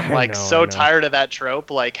 though. Yeah, I'm like so tired of that trope.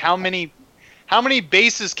 Like, how many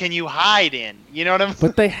bases can you hide in? You know what I'm saying?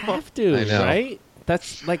 But they have to, right?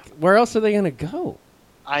 That's like, where else are they gonna go?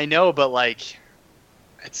 I know, but like,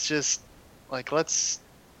 it's just like, let's.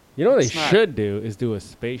 You know what they should do is do a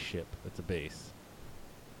spaceship that's a base.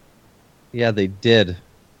 Yeah, they did.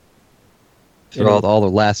 Throughout all the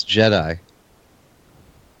Last Jedi.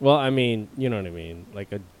 Well, I mean, you know what I mean,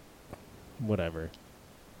 like a whatever.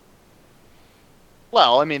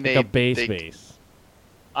 Well, I mean, like a base.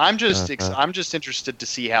 I'm just interested to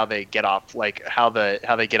see how they get off, like how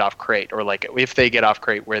they get off Crate, or like if they get off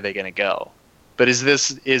Crate, where are they going to go? But is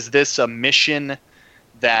this a mission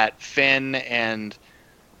that Finn and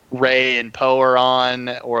Rey and Poe are on,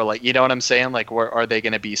 or like, you know what I'm saying? Like, where are they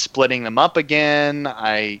going to be splitting them up again?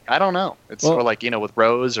 I don't know. It's or like, you know, with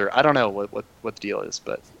Rose, or I don't know what the deal is,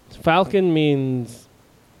 but Falcon means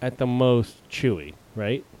at the most Chewie,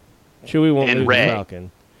 right? Chewie won't lose the Falcon.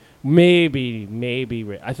 Maybe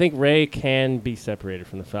Rey. I think Rey can be separated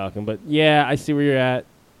from the Falcon, but yeah, I see where you're at.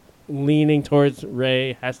 Leaning towards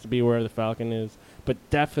Rey has to be where the Falcon is, but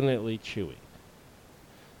definitely Chewie.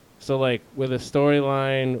 So, like, with a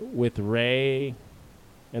storyline with Rey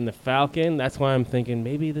and the Falcon, that's why I'm thinking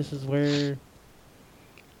maybe this is where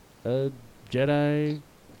a Jedi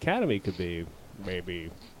Academy could be.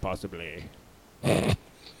 Maybe. Possibly.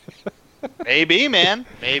 Maybe, man.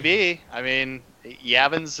 Maybe. I mean,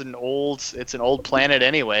 Yavin's an old planet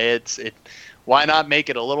anyway. Why not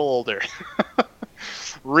make it a little older?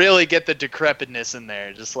 Really get the decrepitness in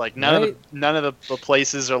there. Just like none of the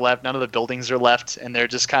places are left, none of the buildings are left, and they're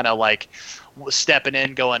just kind of like stepping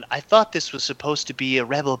in, going, "I thought this was supposed to be a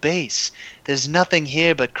rebel base. There's nothing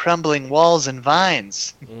here but crumbling walls and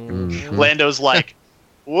vines." Mm-hmm. Lando's like,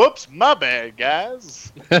 "Whoops, my bad,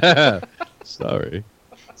 guys." Sorry.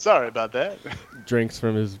 Sorry about that. Drinks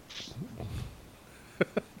from his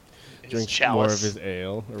His drinks more of chalice. his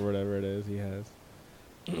ale or whatever it is he has.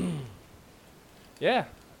 Yeah.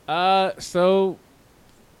 So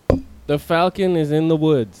the Falcon is in the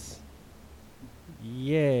woods.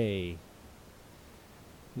 Yay.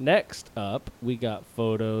 Next up, we got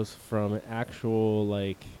photos from actual,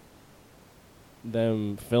 like,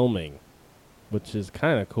 them filming, which is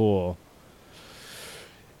kind of cool.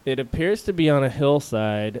 It appears to be on a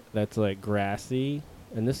hillside that's, like, grassy,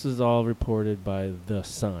 and this is all reported by The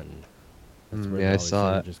Sun. That's where Yeah, all I these saw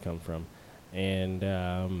it. images come from. And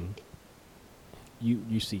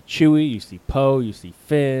you see Chewie, you see Poe, you see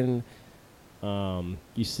Finn.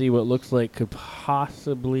 You see what looks like could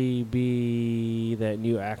possibly be that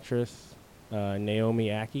new actress, Naomi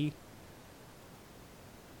Ackie.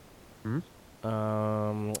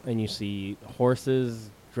 And you see horses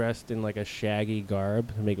dressed in like a shaggy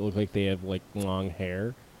garb to make it look like they have like long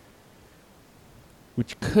hair,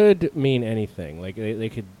 which could mean anything. Like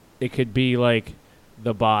it could be like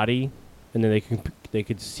the body, and then they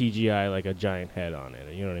could CGI like a giant head on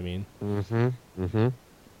it. You know what I mean?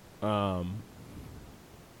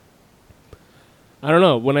 I don't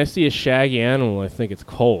know. When I see a shaggy animal, I think it's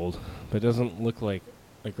cold, but it doesn't look like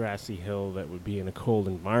a grassy hill that would be in a cold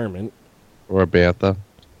environment. Or a bantha.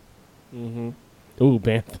 Ooh,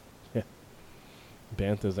 bantha. Yeah.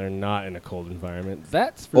 Banthas are not in a cold environment.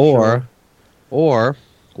 That's for sure. Or,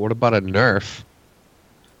 what about a Nerf?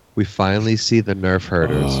 We finally see the Nerf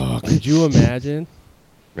herders. Oh, could you imagine?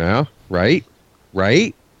 Yeah, right?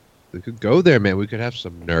 Right? We could go there, man. We could have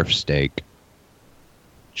some Nerf steak.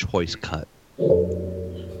 Choice cut.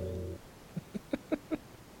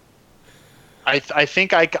 I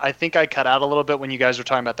think I cut out a little bit when you guys were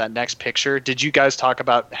talking about that next picture. Did you guys talk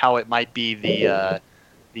about how it might be the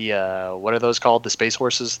what are those called? The space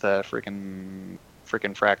horses? The freaking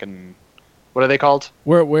fracking. What are they called?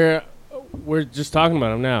 We're just talking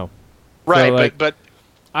about them now. Right, So, like, but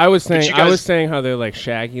I was but saying you guys- how they're like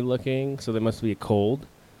shaggy looking, so they must be cold.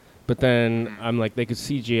 But then I'm like, they could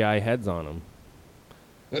CGI heads on them.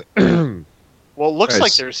 well, it looks Nice.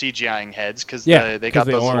 like they're CGIing heads because Yeah, they 'cause got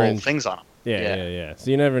they those little orange. things on them. Yeah. So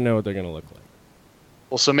you never know what they're gonna look like.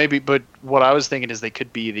 Well, so maybe, but what I was thinking is they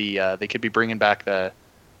could be they could be bringing back the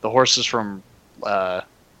horses from Last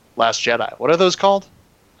Jedi. What are those called?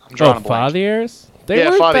 I'm drawing a blank. Fathiers? They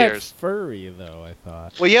Yeah, weren't that Fathiers. furry though, I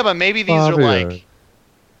thought. Well, yeah, but maybe these are Fathier. like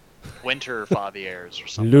winter Fathiers or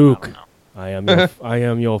something. Luke. I don't know. I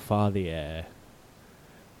am your fathier.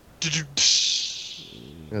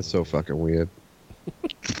 That's so fucking weird.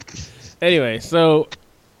 Anyway, so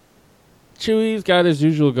Chewie's got his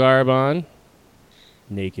usual garb on,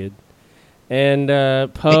 naked, and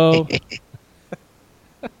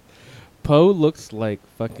Poe looks like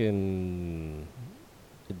fucking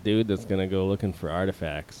a dude that's gonna go looking for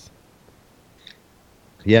artifacts.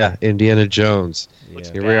 Yeah, Indiana Jones.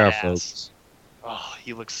 Yeah. Here we are, Badass. folks. Oh,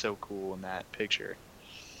 he looks so cool in that picture.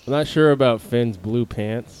 I'm not sure about Finn's blue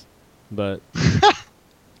pants, but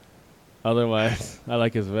otherwise, I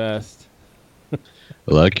like his vest. I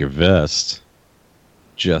like your vest.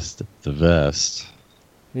 Just the vest.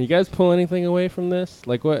 You guys pull anything away from this?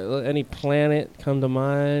 Like, what? Any planet come to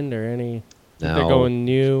mind, or any? They're No. going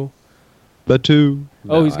new. Batu.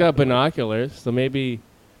 Oh, he's got binoculars, so maybe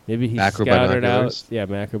he Macro scouted out. binoculars? Yeah,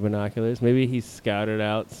 macro binoculars. Maybe he scouted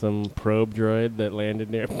out some probe droid that landed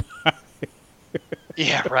nearby.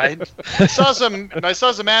 Yeah, right. I saw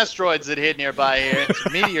some asteroids that hit nearby here, and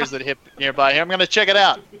some meteors that hit nearby here. I'm gonna check it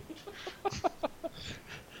out.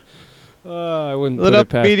 I wouldn't Lit put it up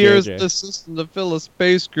past meteors JJ. in the system to fill a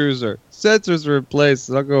space cruiser. Sensors are replaced.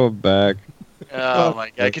 Not going back. Oh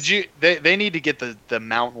my god! Could you? They need to get the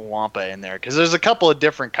mountain wampa in there because there's a couple of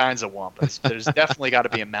different kinds of wampas. There's definitely got to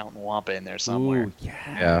be a mountain wampa in there somewhere. Ooh,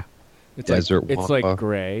 yeah. Yeah. It's Desert like, it's like wampa.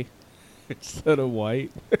 gray instead of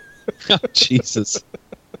white. Oh, Jesus.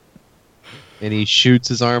 And he shoots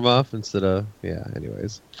his arm off instead of... Yeah,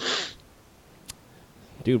 anyways.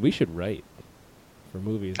 Dude, we should write for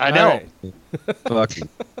movies. I know. Alright. Fucking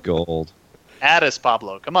gold. Add us,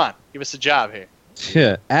 Pablo. Come on, give us a job here.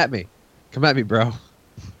 Yeah, at me. Come at me, bro.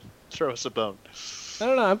 Throw us a bone. I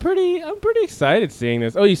don't know. I'm pretty excited seeing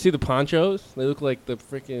this. Oh, you see the ponchos? They look like the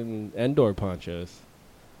freaking Endor ponchos.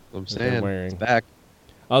 I'm That they're saying. wearing. It's back.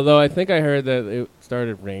 Although I think I heard that it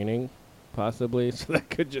started raining, possibly, so that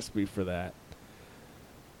could just be for that.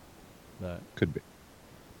 But Could be.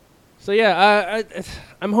 so yeah,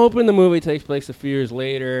 I'm hoping the movie takes place a few years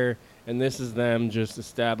later, and this is them just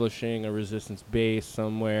establishing a resistance base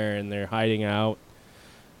somewhere, and they're hiding out.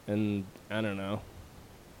 And I don't know.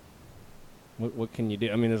 What can you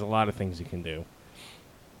do? I mean, there's a lot of things you can do.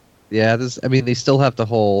 Yeah, I mean, they still have the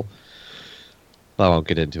whole. Well, I won't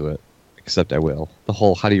get into it, except I will. The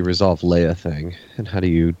whole how do you resolve Leia thing, and how do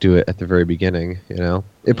you do it at the very beginning? You know,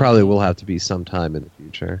 it probably will have to be sometime in the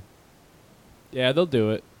future. Yeah, they'll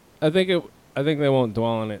do it. I think they won't dwell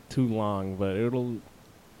on it too long, but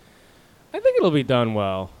I think it'll be done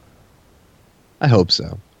well. I hope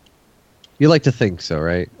so. You like to think so,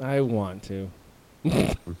 right? I want to.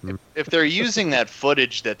 If they're using that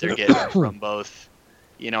footage that they're getting from both,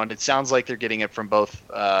 and it sounds like they're getting it from both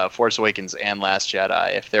Force Awakens and Last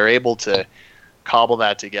Jedi, if they're able to cobble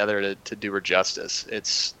that together to do her justice,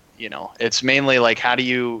 it's mainly like how do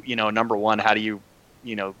you, number one, how do you,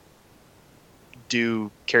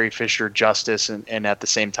 do Carrie Fisher justice, and at the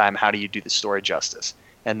same time, how do you do the story justice?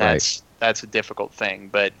 And that's a difficult thing,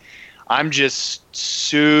 but I'm just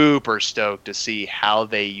super stoked to see how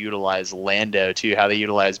they utilize Lando too, how they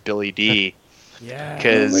utilize Billy D. Yeah,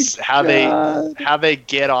 because how they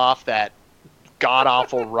get off that god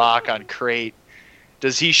awful rock on Crate.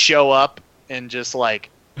 Does he show up and just like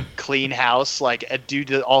clean house, like do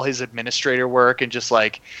all his administrator work, and just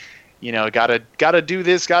like, gotta do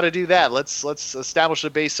this, gotta do that. Let's establish a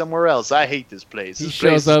base somewhere else. I hate this place. He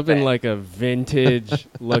shows up in like a vintage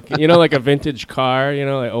look, like a vintage car,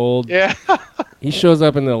 like old. Yeah. He shows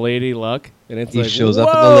up in the Lady Luck, and it's he like, shows up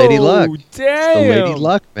in the Lady Luck. Damn, it's the Lady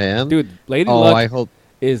Luck, man. Dude, Lady Luck. I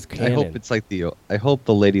canon. hope it's like I hope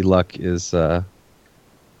the Lady Luck is.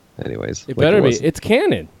 Anyways, it better be. It's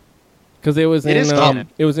canon, because it was is canon.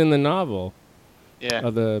 It was in the novel. Yeah.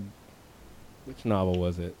 Which novel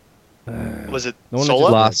was it? Was it the one Solo?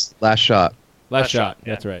 Last shot. Last shot.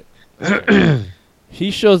 Yeah. That's right. He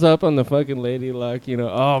shows up on the fucking Lady Luck.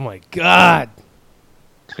 Oh my god!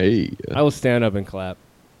 Hey. I will stand up and clap.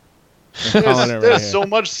 There's so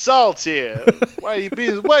much salt here. Why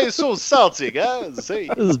are you so salty, guys? Hey.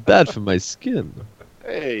 This is bad for my skin.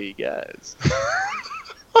 Hey, guys.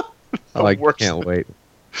 Oh, I can't wait.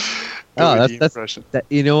 Oh, that's that.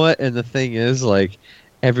 You know what? And the thing is, like,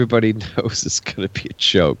 everybody knows it's gonna be a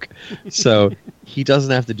joke, so he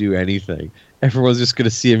doesn't have to do anything. Everyone's just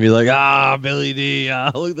gonna see him and be like, Billy D,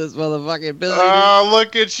 look at this motherfucking Billy D.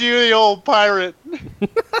 Look at you, the old pirate.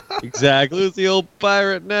 Exactly, who's the old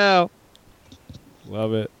pirate now?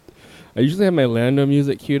 Love it. I usually have my Lando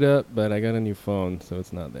music queued up, but I got a new phone, so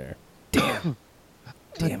it's not there.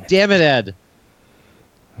 Damn it, Ed.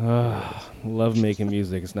 Love making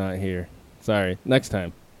music. It's not here. Sorry. Next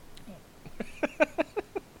time.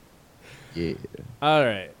 Yeah. All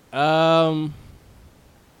right.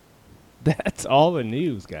 That's all the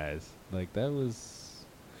news, guys. Like, that was...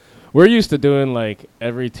 We're used to doing, like,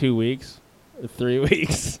 every 2 weeks, or 3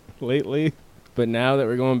 weeks lately. But now that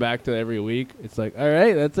we're going back to every week, it's like, all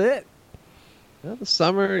right, that's it. Well, the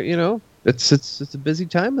summer, it's a busy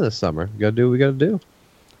time in the summer. We gotta do what we gotta do.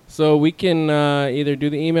 So we can either do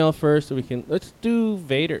the email first, or let's do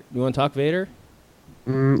Vader. You want to talk Vader?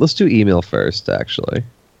 Let's do email first, actually.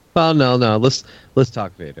 Well, no. Let's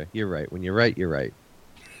talk Vader. You're right. When you're right, you're right.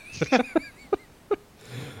 All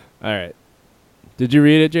right. Did you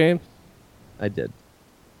read it, James? I did.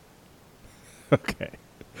 Okay.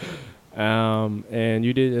 And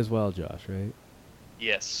you did as well, Josh, right?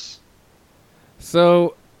 Yes.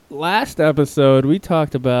 So last episode we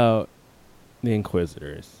talked about the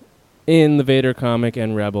Inquisitors in the Vader comic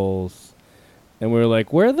and Rebels, and we were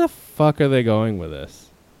like, where the fuck are they going with this?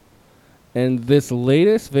 And this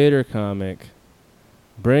latest Vader comic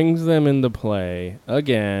brings them into play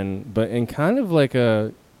again, but in kind of like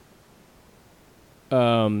a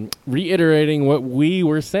reiterating what we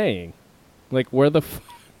were saying. Like, where the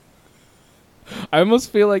I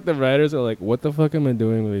almost feel like the writers are like, what the fuck am I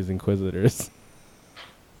doing with these Inquisitors?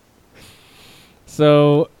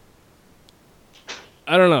 So,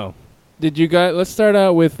 I don't know. Let's start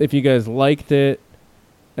out with if you guys liked it,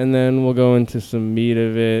 and then we'll go into some meat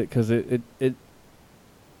of it, because it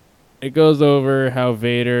goes over how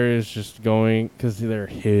Vader is just going, because they're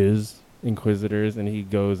his Inquisitors, and he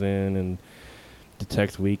goes in and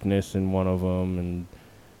detects weakness in one of them,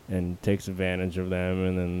 and takes advantage of them,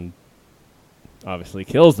 and then obviously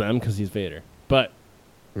kills them because he's Vader. But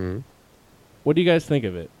what do you guys think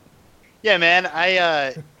of it? Yeah, man,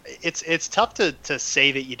 it's tough to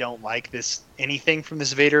say that you don't like anything from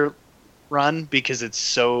this Vader run, because it's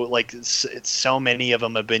so it's so many of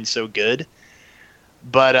them have been so good.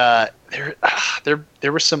 But there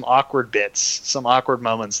were some awkward bits, some awkward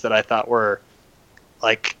moments that I thought were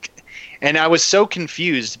like, and I was so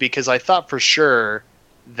confused because I thought for sure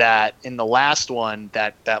that in the last one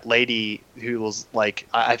that lady who was like,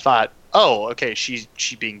 I thought, oh, okay, she's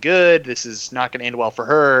being good, this is not going to end well for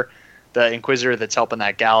her. the Inquisitor that's helping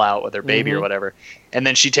that gal out with her baby or Mhm. whatever, and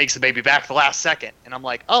then she takes the baby back the last second, and I'm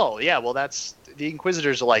like, oh yeah, well that's the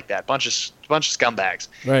Inquisitors are like that, bunch of scumbags.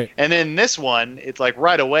 Right. And then this one, it's like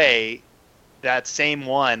right away, that same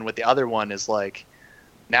one with the other one is like,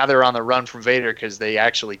 now they're on the run from Vader because they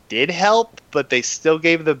actually did help, but they still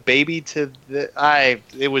gave the baby to the.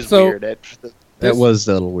 It was So- weird. That was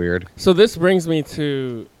a little weird. So this brings me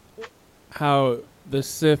to how the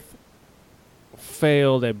Sith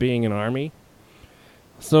failed at being an army.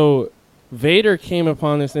 So Vader came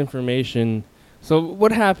upon this information. So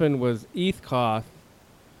what happened was Eth Koth,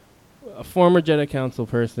 a former Jedi Council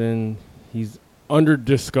person, he's under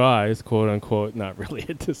disguise, quote unquote, not really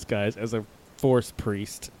a disguise, as a Force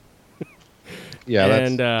priest. Yeah,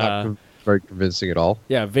 And, that's not very convincing at all.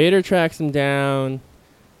 Yeah, Vader tracks him down.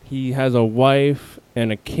 He has a wife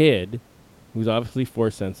and a kid who's obviously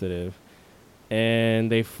Force sensitive.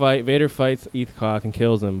 And they fight. Vader fights Eth Koth and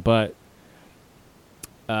kills him. But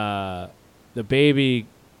the baby,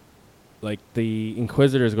 like the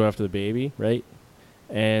Inquisitors go after the baby, right?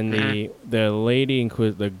 And the lady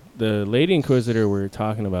the lady Inquisitor we were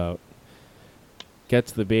talking about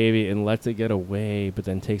gets the baby and lets it get away, but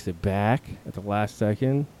then takes it back at the last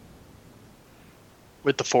second.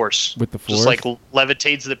 With the Force. With the Force? Just like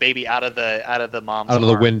levitates the baby out of the mom's Out of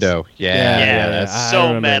the arms. window. Yeah, that's I so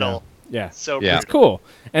remember metal. now. Yeah. So Yeah. It's cool.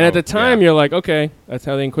 And at Oh, the time, yeah. you're like, okay, that's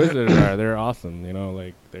how the Inquisitors are. They're awesome, you know,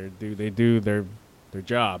 like they do their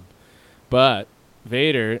job. But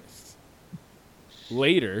Vader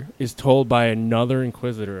later is told by another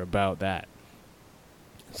Inquisitor about that.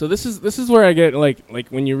 So this is where I get like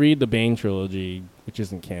when you read the Bane trilogy, which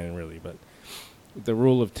isn't canon really, but the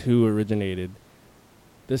rule of two originated.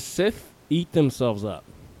 The Sith eat themselves up,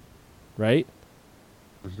 right?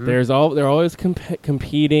 Mhm. They're always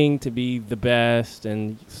competing to be the best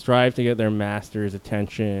and strive to get their master's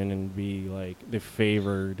attention and be like the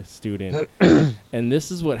favored student. And this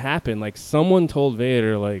is what happened. Like someone told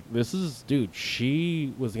Vader, like, dude,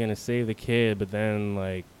 she was gonna save the kid, but then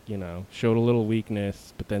like, you know, showed a little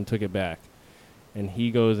weakness, but then took it back. And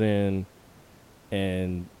he goes in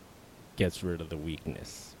and gets rid of the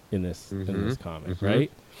weakness in this comic,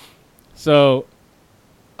 right? So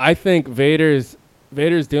I think Vader's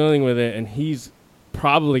dealing with it, and he's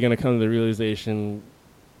probably going to come to the realization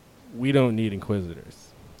we don't need Inquisitors.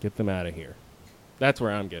 Get them out of here. That's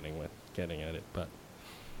where I'm getting at it, but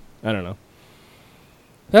I don't know.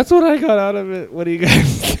 That's what I got out of it. What do you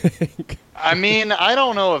guys think? I mean, I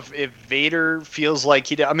don't know if Vader feels like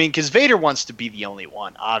he. I mean, because Vader wants to be the only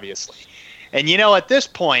one, obviously. And you know, at this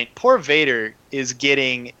point, poor Vader is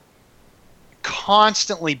getting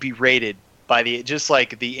constantly berated by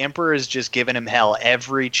the Emperor is just giving him hell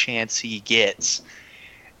every chance he gets.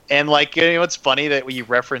 And like, you know, it's funny that we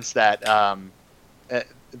reference that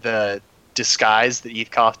the disguise that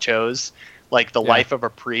Eth Koth chose, like the life of a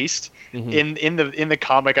priest. Mhm. In the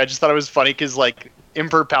comic, I just thought it was funny because like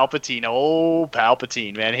Emperor Palpatine,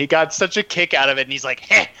 Palpatine, man, he got such a kick out of it, and he's like,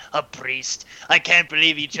 "Heh, a priest! I can't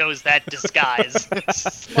believe he chose that disguise."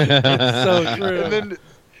 So true. And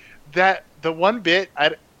then the one bit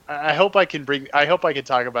I hope I can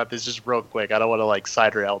talk about this just real quick. I don't want to like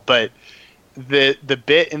side rail, but the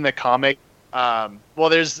bit in the comic,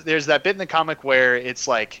 there's that bit in the comic where it's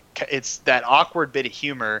like it's that awkward bit of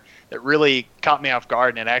humor that really caught me off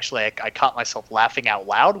guard, and actually I caught myself laughing out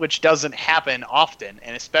loud, which doesn't happen often,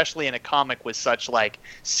 and especially in a comic with such like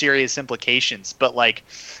serious implications. But like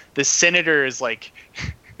the senator is like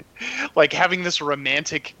like having this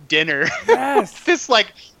romantic dinner with this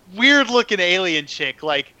like weird looking alien chick,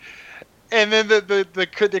 like, and then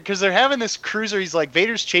because they're having this cruiser, he's like,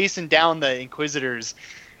 Vader's chasing down the Inquisitors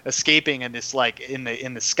escaping in this like in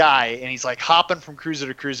the sky, and he's like hopping from cruiser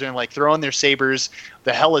to cruiser and like throwing their sabers,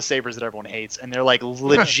 the hella sabers that everyone hates, and they're like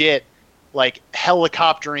legit like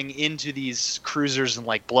helicoptering into these cruisers and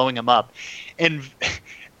like blowing them up, and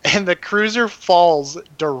the cruiser falls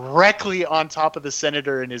directly on top of the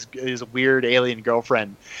senator and his weird alien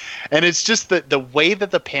girlfriend, and it's just the way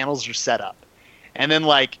that the panels are set up. And then,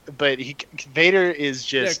 like, but Vader is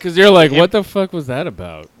just... because you're like, what the fuck was that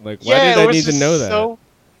about? Like, why did I need to know that? So,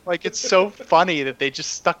 like, it's so funny that they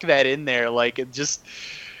just stuck that in there. Like, it just...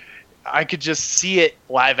 I could just see it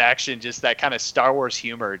live action, just that kind of Star Wars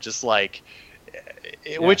humor, just like...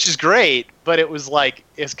 Which is great, but it was like...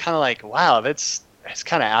 It's kind of like, wow, it's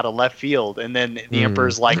kind of out of left field. And then the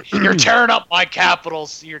Emperor's like, you're tearing up my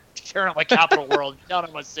capitals. You're tearing up my capital world. You're down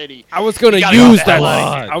in my city. I was gonna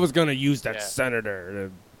use that senator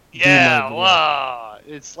to Wow.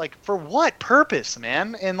 It's like, for what purpose,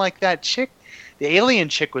 man? And like that chick the alien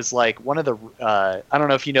chick was like one of the I don't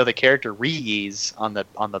know if you know the character Reese on the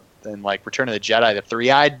in like Return of the Jedi, the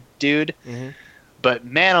 3-eyed dude. Mm-hmm. But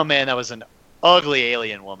man, oh man, that was an ugly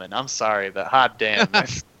alien woman. I'm sorry, but hot damn,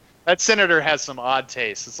 that senator has some odd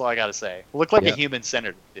taste. That's all I gotta say. Looked like a human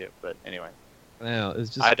senator too. But anyway, No, it's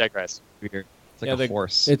just I digress. weird. It's like a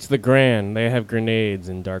horse. It's the Grand. They have grenades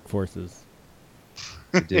and dark forces.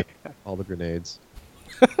 They do. All the grenades.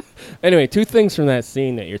 Anyway, 2 things from that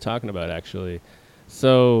scene that you're talking about, actually.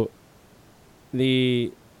 So,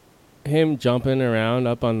 him jumping around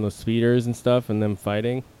up on the speeders and stuff and them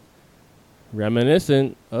fighting,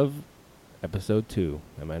 reminiscent of episode 2.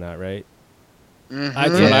 Am I not right? Mm-hmm.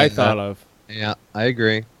 That's what I thought of. Yeah, I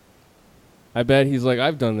agree. I bet he's like,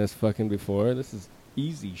 I've done this fucking before. This is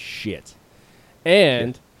easy shit.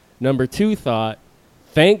 And number 2 thought,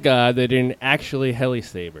 thank God they didn't actually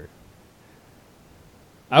heli-saber.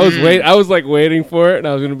 I was like waiting for it, and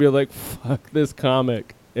I was gonna be like, fuck this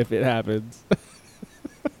comic if it happens.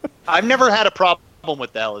 I've never had a problem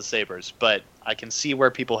with the Hella Sabers, but I can see where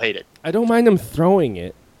people hate it. I don't mind them throwing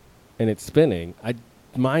it and it's spinning. I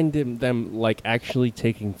mind them like actually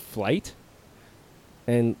taking flight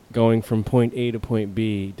and going from point A to point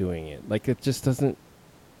B doing it. Like, it just doesn't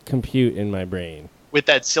compute in my brain. With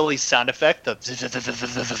that silly sound effect of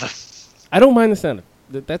I don't mind the sound.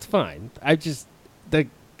 That's fine. I just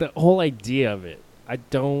the whole idea of it. I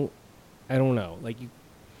don't know. Like,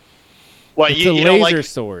 Well, it's you a don't laser like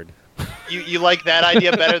sword. you like that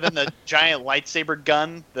idea better than the giant lightsaber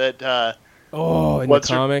gun that In the what's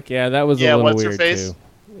her- comic, yeah, that was a Yeah, little what's her weird face? too.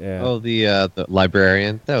 Yeah. Oh, the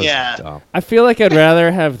librarian. That was dumb. I feel like I'd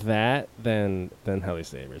rather have that than heli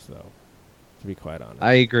sabers, though. To be quite honest,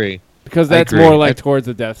 I agree. because that's more like towards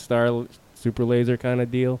the Death Star super laser kind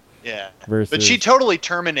of deal. Yeah. Versus, But she totally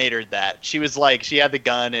Terminated that. She was like, she had the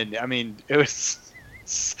gun, and I mean, it was.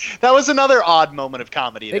 That was another odd moment of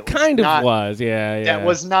comedy. It kind of was, yeah. That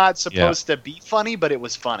was not supposed to be funny, but it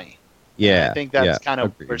was funny. Yeah. And I think that's kind of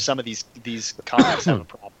agreed. where some of these comics have a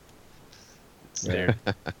problem. It's there.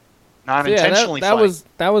 Not So yeah, intentionally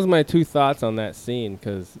that was my 2 thoughts on that scene,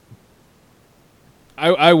 because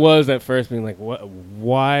I was at first being like, what?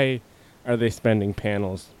 Why are they spending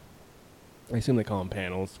panels? I assume they call them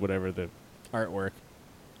panels, whatever the artwork,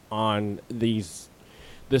 on this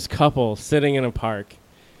couple sitting in a park,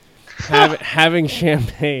 having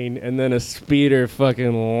champagne, and then a speeder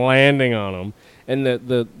fucking landing on them, and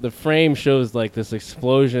the frame shows like this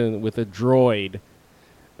explosion with a droid,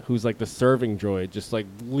 who's like the serving droid, just like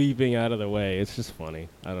leaping out of the way. It's just funny.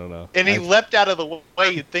 I don't know. And he leapt out of the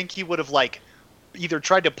way. You'd think he would have like either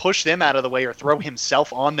tried to push them out of the way or throw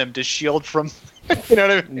himself on them to shield from. You know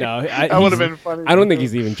what I mean? No, that would have been funny. I don't think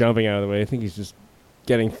he's even jumping out of the way. I think he's just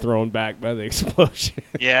getting thrown back by the explosion.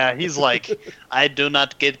 Yeah, he's like, I do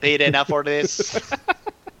not get paid enough for this.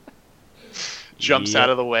 Jumps out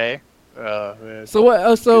of the way. Man. So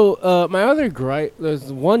what? My other gripe.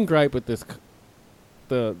 There's one gripe with this,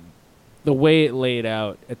 the way it laid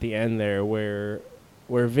out at the end there, where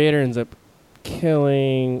Vader ends up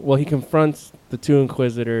killing. Well, he confronts the 2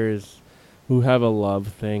 Inquisitors, who have a love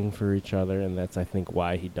thing for each other, and that's, I think,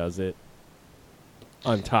 why he does it.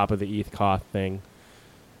 On top of the Eth Koth thing,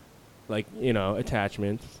 like,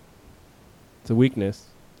 attachments. It's a weakness.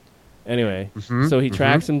 Anyway, so he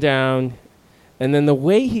tracks him down, and then the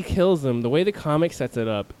way he kills them, the way the comic sets it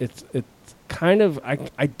up, it's kind of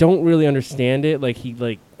I don't really understand it. Like,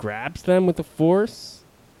 he grabs them with the Force,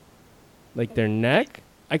 like their neck.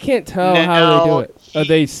 I can't tell how they do it.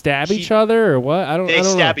 They stab each other or what? I don't know. They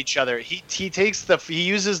stab each other. He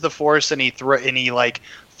uses the Force, and he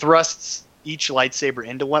thrusts each lightsaber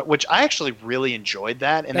into one, which I actually really enjoyed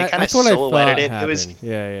that, and they kind of silhouetted it. Happened. It was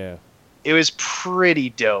yeah. It was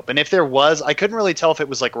pretty dope. And if there was, I couldn't really tell if it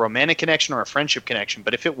was like a romantic connection or a friendship connection.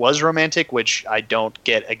 But if it was romantic, which I don't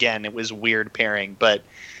get, again, it was weird pairing. But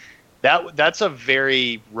that's a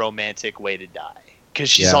very romantic way to die, because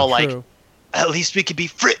she's all like, "At least we could be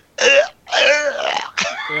free."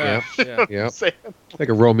 Yeah. Like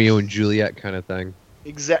a Romeo and Juliet kind of thing.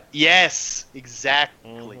 Yes,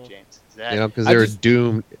 exactly, James. Exactly. Because they were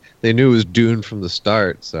doomed. They knew it was doomed from the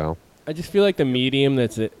start. So I just feel like the medium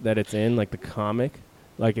that it's in, like the comic,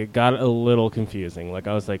 like it got a little confusing. Like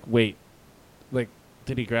I was like, wait, like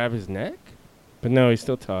did he grab his neck? But no, he's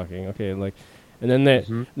still talking. Okay, like, and then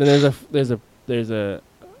then there's a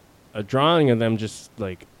drawing of them just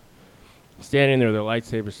like standing there with their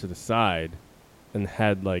lightsabers to the side, and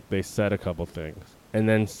had like they said a couple things, and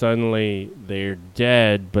then suddenly they're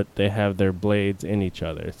dead, but they have their blades in each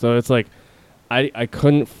other. So it's like I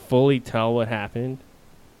couldn't fully tell what happened,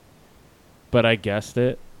 but I guessed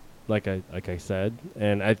it, like I said,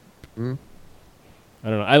 and I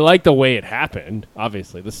don't know. I like the way it happened.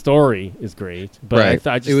 Obviously, the story is great, but Right.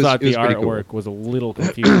 I It just was- thought it was the pretty cool. artwork was a little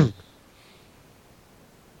confusing.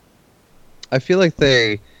 I feel like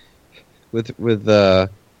they, with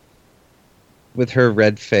her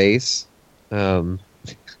red face,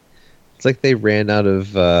 it's like they ran out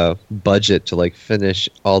of budget to like finish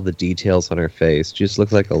all the details on her face. She just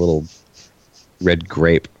looks like a little red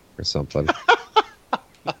grape or something.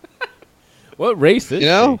 What race is You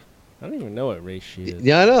know? she? I don't even know what race she is.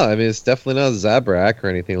 Yeah, I know. I mean, it's definitely not Zabrak or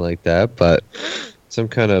anything like that, but some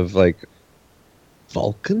kind of like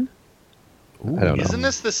Vulcan. I don't know. Isn't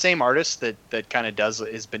this the same artist that kind of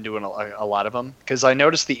has been doing a lot of them? Because I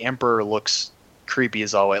noticed the Emperor looks creepy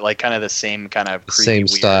as always, like kind of the same kind of creepy, Same weird.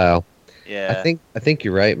 style. Yeah. I think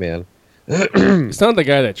you're right, man. It's not the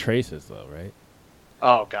guy that traces, though, right?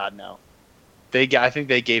 Oh God, no. I think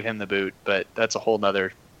they gave him the boot, but that's a whole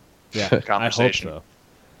nother Yeah, conversation. I hope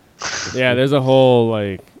so. Yeah, there's a whole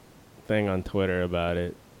like thing on Twitter about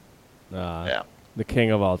it. Yeah. The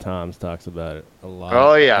King of All Toms talks about it a lot.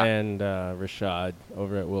 Oh, yeah. And Rashad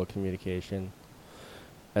over at Will Communication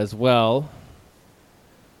as well.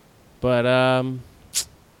 But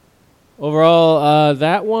overall,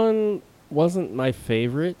 that one wasn't my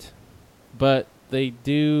favorite, but they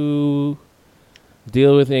do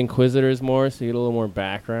deal with the Inquisitors more, so you get a little more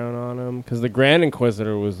background on them. Because the Grand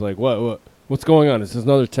Inquisitor was like, what's going on? Is this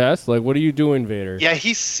another test? Like, what are you doing, Vader? Yeah,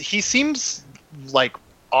 he seems like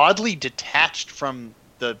oddly detached from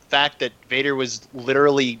the fact that Vader was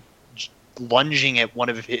literally lunging at one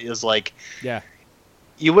of his like. Yeah.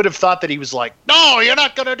 You would have thought that he was like, "No, you're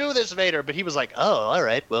not gonna do this, Vader." But he was like, "Oh, all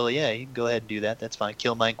right. Well, yeah, you can go ahead and do that. That's fine.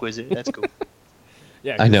 Kill my Inquisitor. That's cool."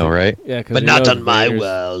 Yeah, I know, right? Yeah, But not on my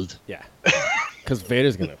world. Yeah, because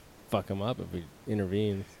Vader's gonna fuck him up if he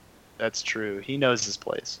intervenes. That's true. He knows his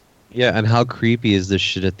place. Yeah, and how creepy is this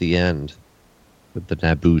shit at the end with the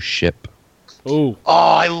Naboo ship? Ooh.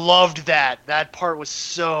 Oh, I loved that. That part was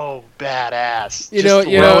so badass. You Just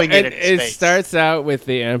know, throwing it in his it face. starts out with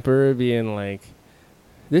the Emperor being like,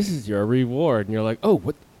 "This is your reward," and you're like, "Oh,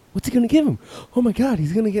 what's he gonna give him? Oh my God,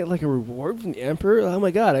 he's gonna get like a reward from the Emperor. Oh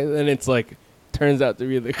my God!" And it's like, turns out to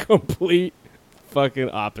be the complete fucking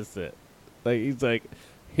opposite. Like he's like,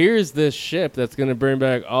 "Here's this ship that's gonna bring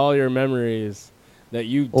back all your memories that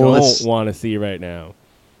you Well, don't it's- want to see right now."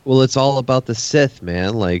 Well, it's all about the Sith,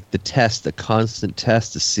 man. Like the test, the constant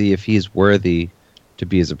test to see if he's worthy to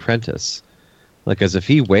be his apprentice. Like, as if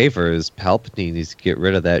he wavers, Palpatine needs to get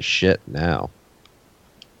rid of that shit now.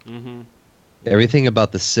 Mm-hmm. Everything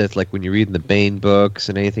about the Sith, like when you read in the Bane books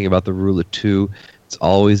and anything about the Rule of Two, it's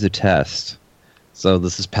always a test. So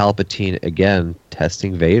this is Palpatine again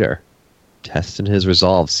testing Vader, testing his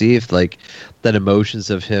resolve. See if like that emotions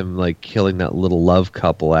of him like killing that little love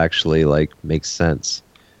couple actually like makes sense,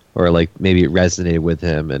 or like maybe it resonated with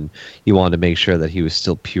him and he wanted to make sure that he was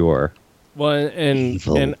still pure. Well,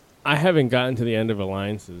 Evil. and I haven't gotten to the end of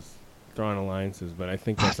Thrawn Alliances, but I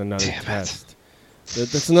think that's another damn it. test.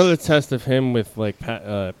 That's another test of him with like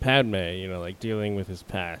Padme, you know, like dealing with his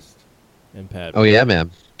past and Padme. Oh yeah, man,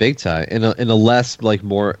 big time. In a less like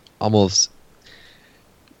more almost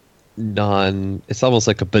It's almost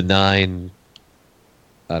like a benign.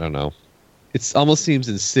 I don't know. It almost seems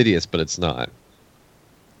insidious, but it's not.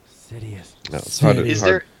 Sidious. No, it's hard to- Sidious. Is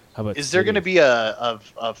there How about is there going to Sidious? be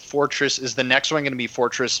a fortress? Is the next one going to be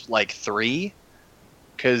Fortress like 3?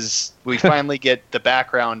 Because we finally get the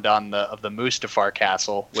background on the Mustafar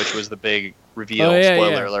castle, which was the big reveal. Oh, yeah,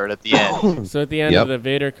 Spoiler yeah. alert at the end. So at the end Yep. of the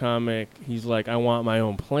Vader comic, he's like, "I want my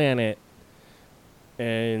own planet,"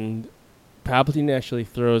 and Palpatine actually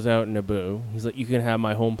throws out Naboo. He's like, "You can have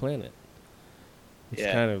my home planet." It's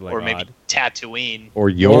Yeah, kind of like or maybe odd. Tatooine. Or Or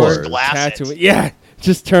yours. glass it. Tatooine. Yeah,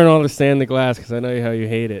 just turn all the sand to glass because I know how you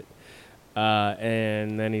hate it.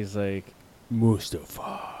 And then he's like,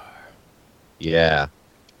 Mustafar. Yeah.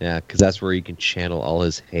 Yeah, because that's where he can channel all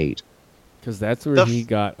his hate. Because that's where The he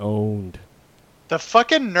got owned. The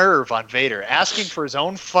fucking nerve on Vader asking for his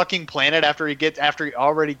own fucking planet after he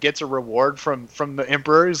already gets a reward from the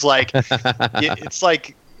Emperor is like it's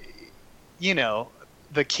like, you know,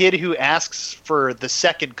 the kid who asks for the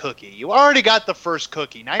second cookie. You already got the first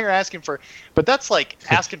cookie. Now you're asking for, but that's like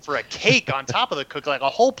asking for a cake on top of the cookie, like a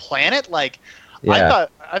whole planet. Like Yeah.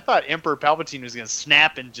 I thought Emperor Palpatine was gonna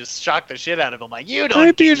snap and just shock the shit out of him. Like you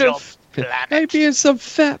don't get your own planet. being some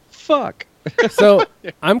fat fuck. So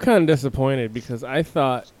I'm kind of disappointed because I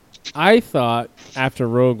thought after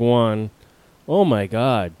Rogue One, oh my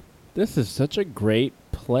God, this is such a great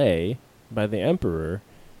play by the Emperor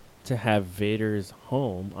to have Vader's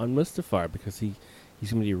home on Mustafar because he's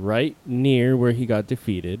going to be right near where he got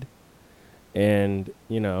defeated, and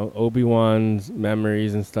Obi-Wan's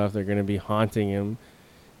memories and stuff, they're going to be haunting him.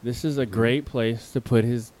 This is a great place to put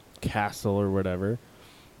his castle or whatever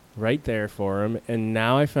right there for him. And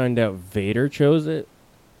now I found out Vader chose it,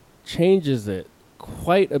 changes it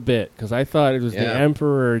quite a bit, because I thought it was the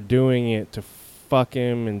Emperor doing it to fuck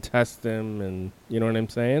him and test him, and you know what I'm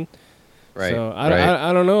saying? Right. So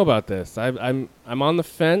I don't know about this. I'm on the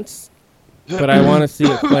fence, but I want to see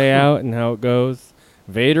it play out and how it goes.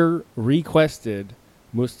 Vader requested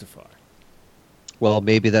Mustafar. Well,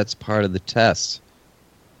 maybe that's part of the test.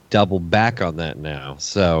 Double back on that now.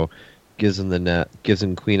 So gives him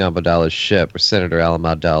Queen Amidala's ship, or Senator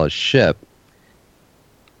Amidala's ship.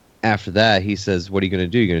 After that, he says, what are you going to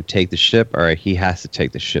do? You're going to take the ship? All right, he has to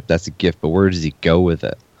take the ship. That's a gift, but where does he go with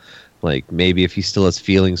it? Like, maybe if he still has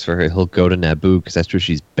feelings for her, he'll go to Naboo because that's where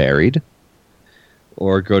she's buried.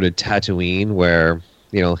 Or go to Tatooine where,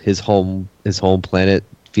 his home planet,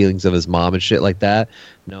 feelings of his mom and shit like that.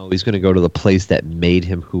 No, he's going to go to the place that made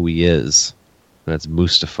him who he is. And that's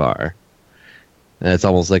Mustafar. And it's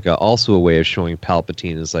almost like also a way of showing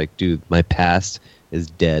Palpatine is like, dude, my past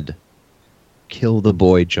is dead. Kill the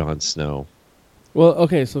boy, Jon Snow. Well,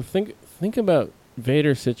 okay, so think about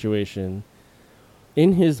Vader's situation.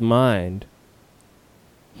 In his mind,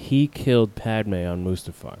 he killed Padme on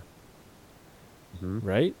Mustafar. Mm-hmm.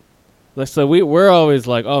 Right? So we're always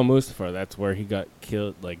like, oh, Mustafar, that's where he got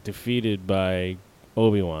killed, like defeated by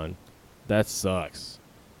Obi-Wan. That sucks.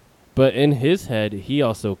 But in his head, he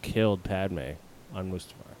also killed Padme on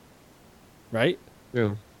Mustafar. Right?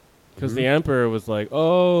 Yeah. Because the Emperor was like,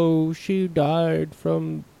 oh, she died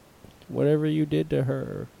from whatever you did to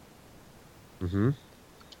her. Mm-hmm.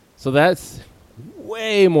 So that's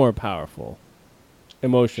way more powerful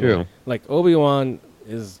emotionally. True. Like, Obi-Wan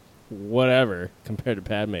is whatever compared to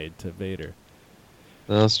Padme to Vader.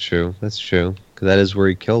 That's true. Because that is where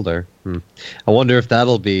he killed her. I wonder if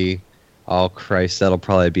that'll be... Oh, Christ, that'll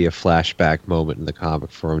probably be a flashback moment in the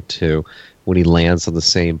comic for him, too. When he lands on the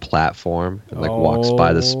same platform and walks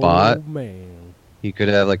by the spot. Man. He could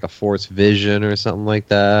have like a Force vision or something like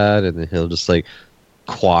that, and then he'll just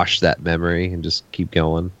quash that memory and just keep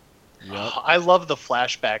going. Yep. I love the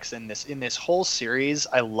flashbacks in this whole series.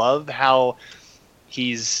 I love how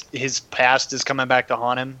his past is coming back to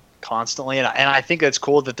haunt him constantly, and I think it's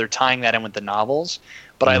cool that they're tying that in with the novels.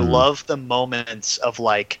 But I love the moments of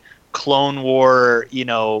Clone War,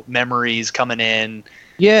 memories coming in.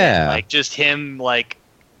 Yeah. And, just him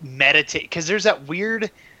meditate, because there's that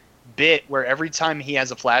weird bit where every time he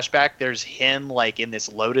has a flashback, there's him in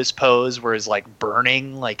this lotus pose where he's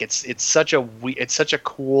burning. It's such a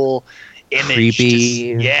cool image.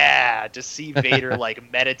 Creepy. To see Vader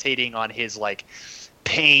meditating on his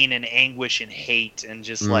pain and anguish and hate and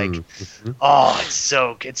just oh,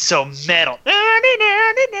 it's so metal.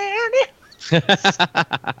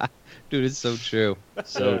 Dude, it's so true.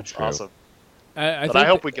 So it's true. awesome. I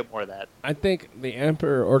hope we get more of that. I think the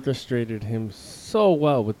Emperor orchestrated him so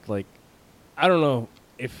well with I don't know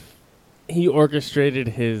if he orchestrated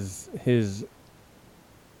his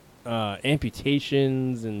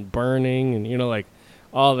amputations and burning and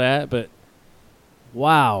all that, but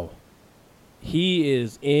wow, he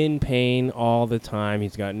is in pain all the time.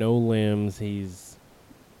 He's got no limbs.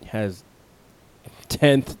 Has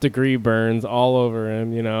 10th degree burns all over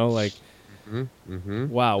him.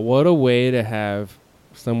 Wow, what a way to have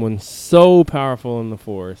someone so powerful in the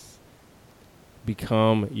Force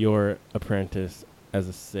become your apprentice as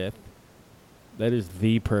a Sith. That is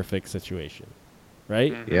the perfect situation,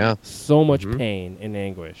 right? Yeah. So much pain and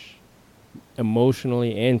anguish,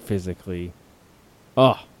 emotionally and physically.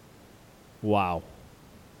 Oh, wow.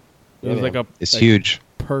 It was it's huge.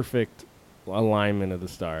 Perfect alignment of the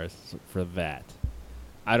stars for that.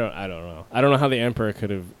 I don't know. I don't know how the Emperor could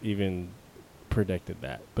have even predicted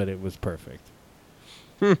that, but it was perfect.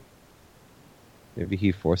 Maybe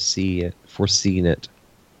he foreseen it.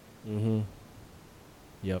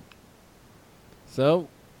 Yep. So,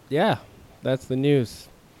 yeah, that's the news.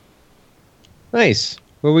 Nice.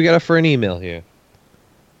 What we got for an email here?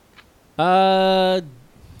 Johnny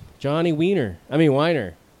Weiner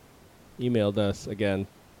emailed us again.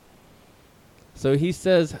 So he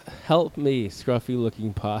says, help me,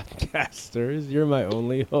 scruffy-looking podcasters. You're my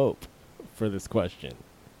only hope for this question.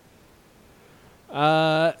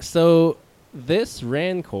 So this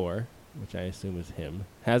Rancor, which I assume is him,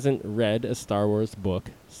 hasn't read a Star Wars book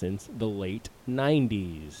since the late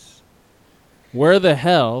 90s. Where the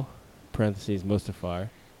hell, parentheses Mustafar,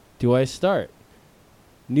 do I start?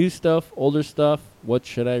 New stuff, older stuff, what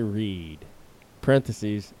should I read?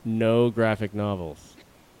 Parentheses, no graphic novels.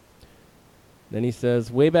 Then he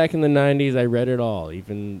says, way back in the 90s, I read it all,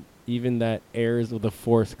 even even that heirs of the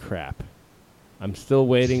Force crap. I'm still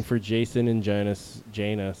waiting for Jason and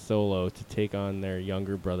Jaina Solo to take on their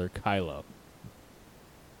younger brother Kylo.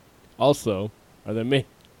 Also, are the main...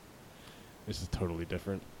 This is totally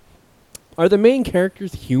different. Are the main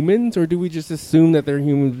characters humans, or do we just assume that they're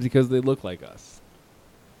humans because they look like us?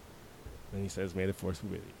 And he says, "May the Force be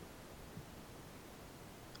with you."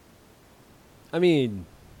 I mean,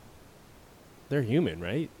 they're human,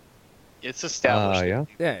 right? It's established. Yeah.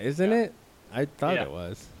 Yeah, isn't Yeah. it? I thought Yeah. it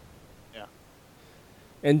was. Yeah.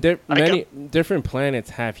 And many different planets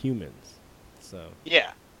have humans, so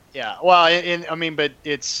Yeah. Well, I mean, but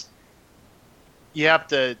it's you have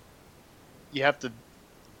to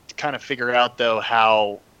kind of figure out though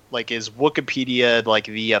how, like, is Wikipedia like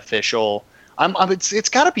the official? It's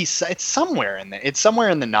got to be. It's somewhere in there. It's somewhere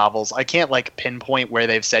in the novels. I can't like pinpoint where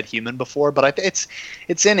they've said human before, but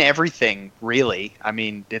it's in everything really. I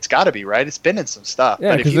mean, it's got to be, right. It's been in some stuff. yeah,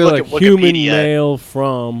 but because if you they're look like at human Wikipedia, male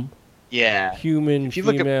from yeah, human If you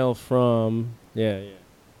look at- female from yeah.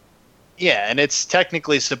 yeah, and it's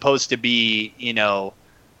technically supposed to be,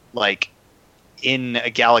 like in a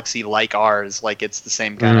galaxy like ours, like it's the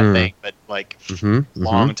same kind of thing, but like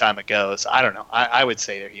long time ago. So I don't know. I would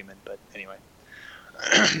say they're human, but anyway.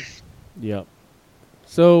 Yep.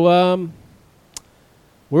 So,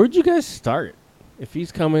 where'd you guys start? If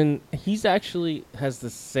he's coming, he's actually has the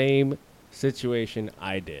same situation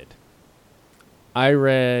I did. I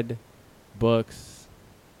read books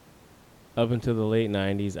up until the late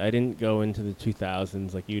 90s. I didn't go into the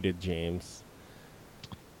 2000s like you did, James.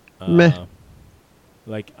 Meh.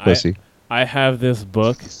 Like Pussy. I have this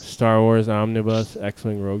book, Star Wars Omnibus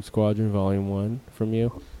X-Wing Rogue Squadron Volume 1 from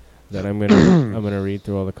you that I'm gonna read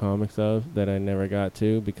through all the comics of that I never got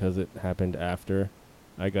to because it happened after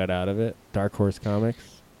I got out of it. Dark Horse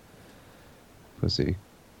Comics. Pussy.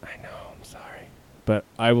 I know, I'm sorry. But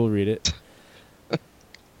I will read it.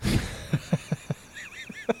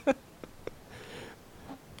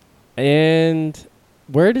 And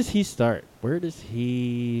where does he start?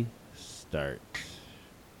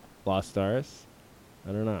 Lost Stars?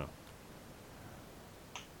 I don't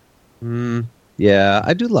know. Yeah,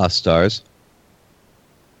 I do Lost Stars.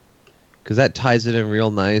 Because that ties it in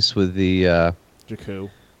real nice with the Jakku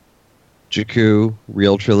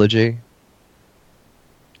real trilogy.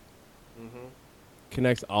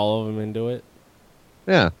 Connects all of them into it.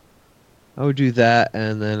 Yeah. I would do that,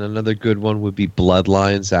 and then another good one would be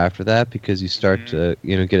Bloodlines after that, because you start to,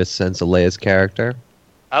 get a sense of Leia's character.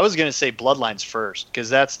 I was gonna say Bloodlines first because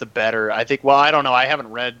that's the better. I think. Well, I don't know. I haven't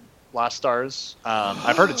read Lost Stars.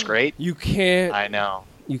 I've heard it's great. You can't. I know.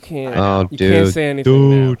 You can't. Oh, you dude. can't say anything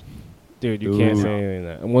now. Dude, you can't Dude. say anything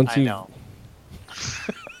now. And once I you know.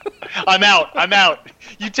 I'm out.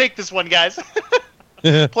 You take this one, guys.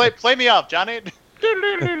 Play me off, Johnny.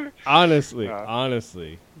 honestly,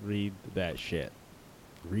 read that shit.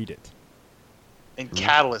 Read it. And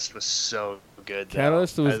Catalyst was so good. Though,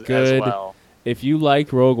 Catalyst was as good. well. If you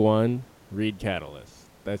liked Rogue One, read Catalyst.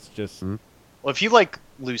 That's just Well, if you like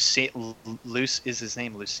Luce, is his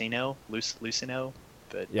name Lucino? Lucino?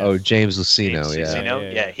 But yes. Oh, James Lucino, James yeah.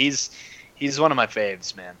 Lucino? Yeah. He's one of my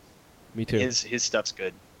faves, man. Me too. His stuff's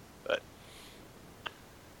good. But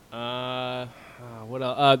what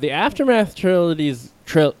else? The Aftermath trilogy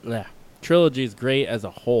is great as a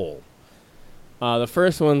whole. The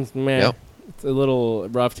first one's meh. Yep. It's a little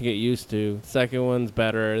rough to get used to. Second one's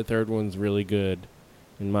better. The third one's really good,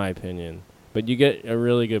 in my opinion. But you get a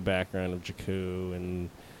really good background of Jakku and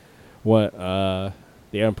what the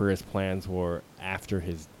Emperor's plans were after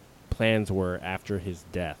his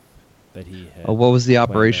death. That he had. Oh, what was the planned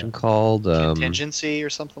operation out. called? contingency or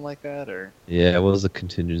something like that, or Yeah, what was the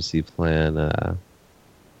contingency plan?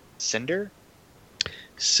 Cinder?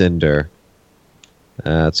 Cinder.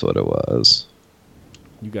 That's what it was.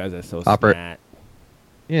 You guys are so Oper- smart.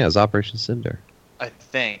 Yeah, it was Operation Cinder. I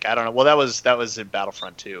think. I don't know. Well, that was in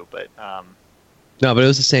Battlefront 2, but No, but it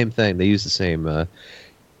was the same thing. They used the same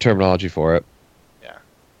terminology for it.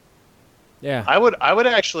 Yeah. I would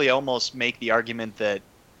actually almost make the argument that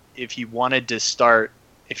if you wanted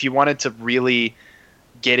to really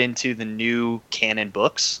get into the new canon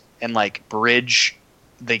books and like bridge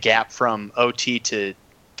the gap from OT to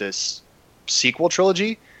this sequel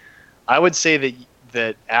trilogy, I would say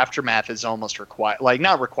that Aftermath is almost required, like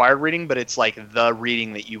not required reading, but it's like the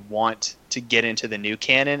reading that you want to get into the new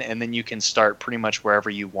canon, and then you can start pretty much wherever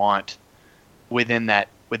you want within the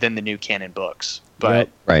new canon books. But Yep.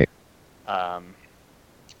 Right.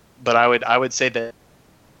 but I would say that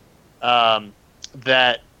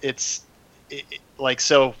that it's like,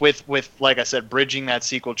 so with like I said, bridging that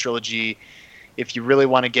sequel trilogy, if you really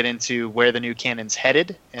want to get into where the new canon's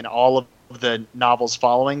headed and all of the novels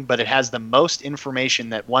following, but it has the most information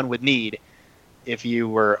that one would need if you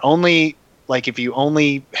were only if you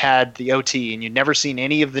only had the OT and you'd never seen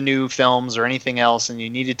any of the new films or anything else and you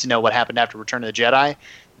needed to know what happened after Return of the Jedi,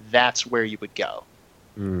 that's where you would go.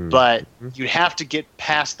 But you'd have to get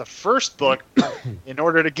past the first book in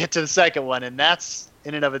order to get to the second one, and that's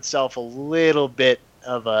in and of itself a little bit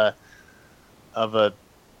of a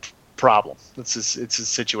problem. It's a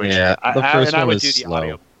situation. Yeah, the first one would was do the slow.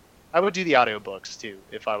 audio. I would do the audiobooks too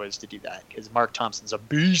if I was to do that, because Mark Thompson's a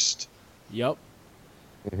beast. Yep.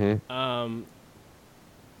 Mm-hmm.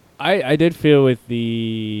 I did feel with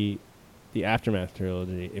the Aftermath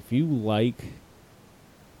trilogy, if you like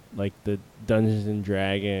the Dungeons and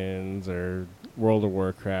Dragons or World of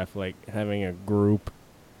Warcraft, like having a group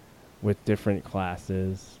with different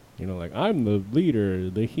classes, like I'm the leader,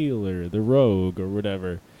 the healer, the rogue, or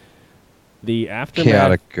whatever. The Aftermath,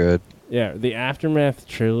 Chaotic good. yeah, the Aftermath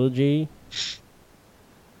trilogy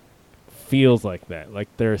feels like that. Like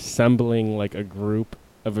they're assembling like a group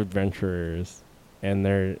of adventurers, and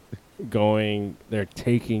they're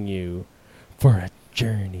taking you for a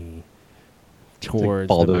journey towards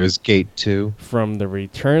Baldur's Gate 2. from the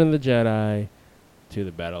Return of the Jedi to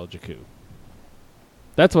the Battle of Jakku.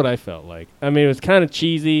 That's what I felt like. I mean, it was kind of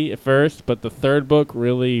cheesy at first, but the third book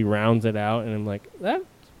really rounds it out, and I'm like, that's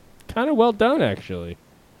kind of well done, actually.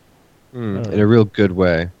 In a real good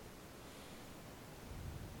way.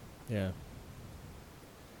 Yeah.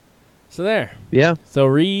 So there. Yeah. So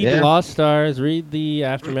read Yeah. Lost Stars, read the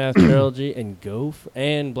Aftermath trilogy, and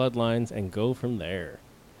and Bloodlines, and go from there.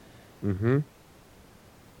 Mm-hmm.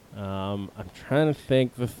 I'm trying to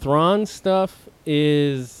think. The Thrawn stuff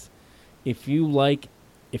is, if you liked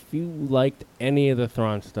any of the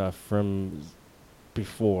Thrawn stuff from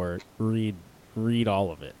before, read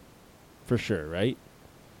all of it, for sure, right?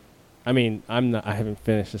 I mean, I haven't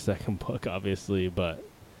finished the second book, obviously, but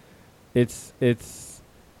it's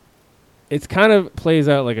kind of plays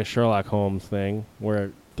out like a Sherlock Holmes thing,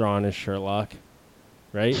 where Thrawn is Sherlock,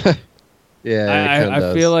 right? Yeah,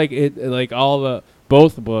 I feel like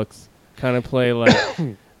both books kind of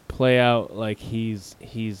play out like he's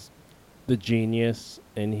the genius,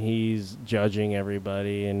 and he's judging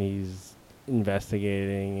everybody, and he's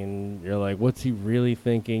investigating, and you're like, what's he really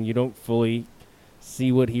thinking? You don't fully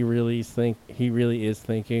see what he really is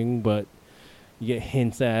thinking, but you get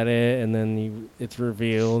hints at it, and then it's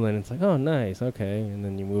revealed, and it's like, oh, nice, okay, and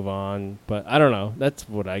then you move on. But I don't know. That's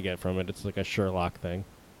what I get from it. It's like a Sherlock thing.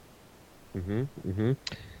 Mm-hmm. Mm-hmm.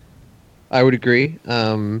 I would agree.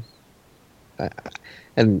 And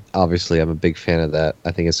obviously, I'm a big fan of that.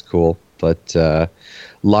 I think it's cool. But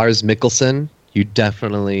Lars Mikkelsen, you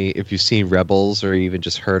definitely, if you've seen Rebels or even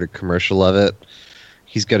just heard a commercial of it,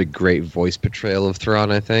 he's got a great voice portrayal of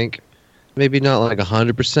Thrawn, I think. Maybe not like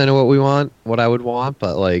 100% of what I would want,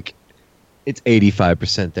 but like it's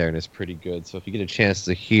 85% there, and it's pretty good. So if you get a chance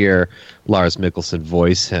to hear Lars Mikkelsen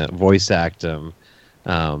voice act him,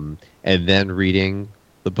 and then reading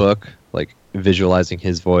the book, like visualizing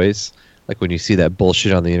his voice, like when you see that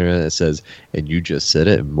bullshit on the internet that says, and you just said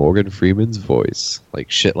it in Morgan Freeman's voice, like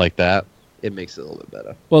shit like that, it makes it a little bit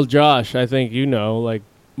better. Well, Josh, I think like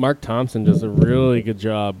Mark Thompson does a really good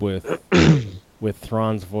job with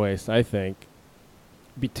Thrawn's voice, I think,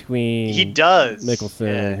 between He does. Mikkelsen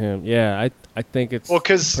Yeah. and him. Yeah, I think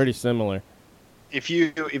it's pretty similar. If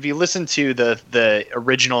you listen to the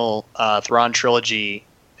original Thrawn trilogy,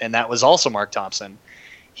 and that was also Mark Thompson,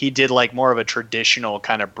 he did like more of a traditional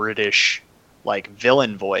kind of British like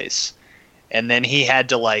villain voice, and then he had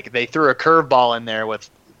to they threw a curveball in there with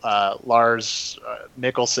Lars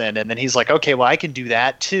Mikkelsen, and then he's like, okay, well I can do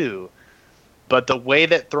that too. But the way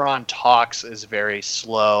that Thrawn talks is very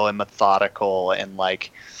slow and methodical, and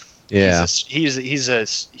yeah, he's a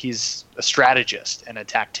strategist and a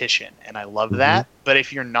tactician, and I love that. But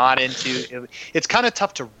if you're not into, it's kind of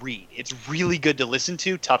tough to read. It's really good to listen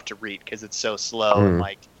to, tough to read because it's so slow and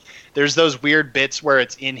there's those weird bits where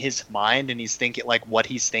it's in his mind and he's thinking what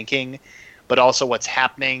he's thinking, but also what's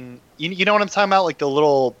happening. You know what I'm talking about? Like the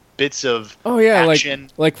little bits of action,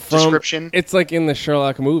 like from description. It's like in the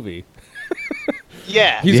Sherlock movie.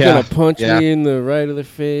 Yeah, he's gonna punch me in the right of the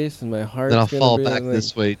face, and my heart's then I'll gonna fall be back like...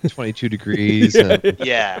 this way 22 degrees. And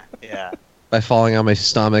yeah. by falling on my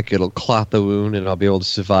stomach, it'll clot the wound, and I'll be able to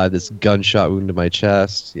survive this gunshot wound to my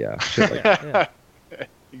chest. Yeah, shit like that.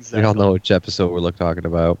 Exactly. We all know which episode we're talking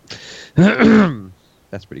about.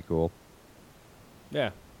 That's pretty cool.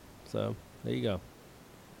 Yeah. So there you go.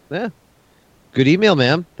 Yeah. Good email,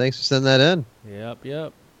 man. Thanks for sending that in.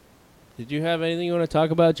 Yep. Did you have anything you want to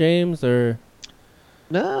talk about, James? Or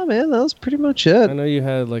No, man, that was pretty much I it. know you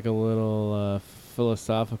had like a little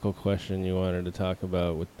philosophical question you wanted to talk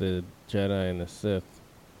about with the Jedi and the Sith.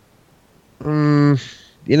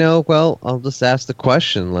 Well, I'll just ask the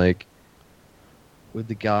question, like, would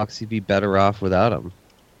the galaxy be better off without them?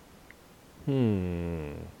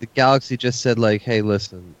 The galaxy just said, like, hey,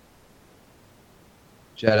 listen,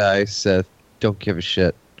 Jedi, Sith, don't give a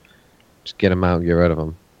shit. Just get them out and get rid of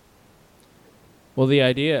them. Well, the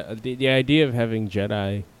idea of having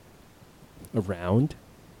Jedi around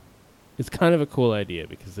is kind of a cool idea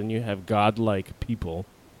because then you have godlike people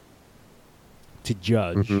to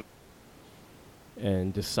judge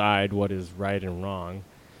and decide what is right and wrong.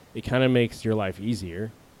 It kind of makes your life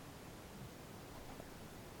easier.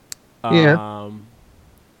 Yeah.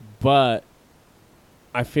 But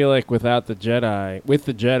I feel like with the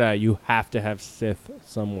Jedi, you have to have Sith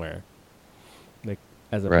somewhere, like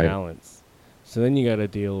as a Right. balance. So then you got to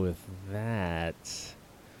deal with that.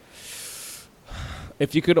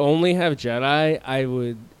 If you could only have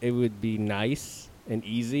Jedi, it would be nice and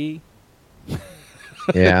easy.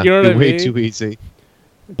 Yeah, You know what I way mean? too easy.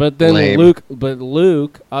 But then Lame.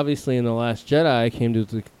 Luke, obviously in The Last Jedi, came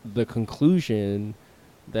to the conclusion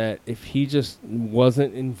that if he just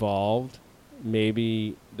wasn't involved,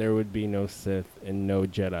 maybe there would be no Sith and no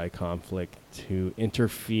Jedi conflict to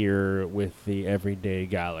interfere with the everyday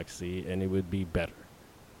galaxy, and it would be better.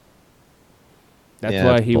 That's Yeah,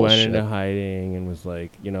 why that's he went bullshit. into hiding and was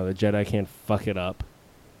like, the Jedi can't fuck it up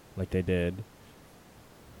like they did.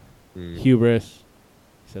 Hubris.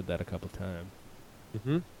 He said that a couple times. I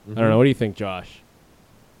don't know. What do you think, Josh?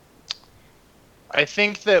 I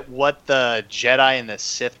think that what the Jedi and the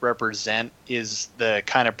Sith represent is the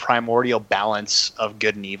kind of primordial balance of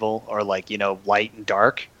good and evil, or light and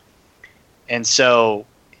dark. And so,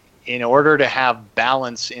 in order to have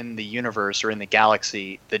balance in the universe or in the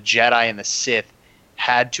galaxy, the Jedi and the Sith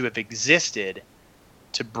had to have existed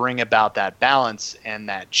to bring about that balance and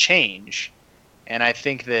that change. And I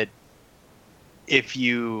think that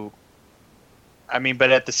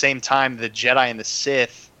but at the same time, the Jedi and the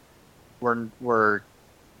Sith were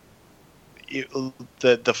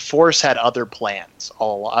the Force had other plans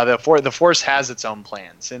all along. The Force has its own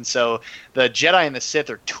plans, and so the Jedi and the Sith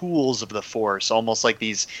are tools of the Force, almost like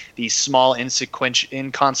these small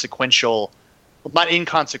inconsequential, well, not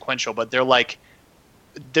inconsequential, but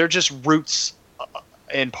they're just roots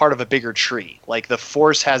and part of a bigger tree. Like the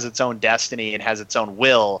Force has its own destiny and has its own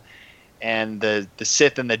will, and the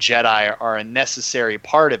Sith and the Jedi are a necessary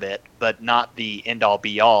part of it, but not the end-all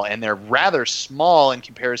be-all. And they're rather small in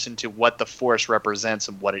comparison to what the Force represents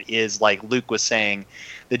and what it is. Like Luke was saying,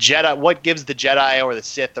 the Jedi, what gives the Jedi or the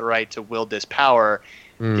Sith the right to wield this power?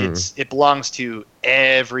 It belongs to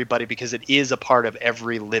everybody because it is a part of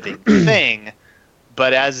every living thing.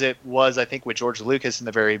 But as it was, I think, with George Lucas in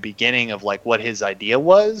the very beginning of like what his idea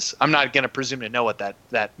was, I'm not going to presume to know what that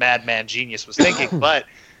madman genius was thinking, but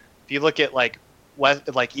if you look at like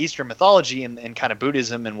Eastern mythology and kind of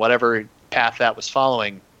Buddhism and whatever path that was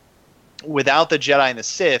following, without the Jedi and the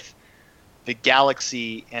Sith, the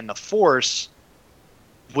galaxy and the Force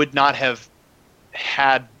would not have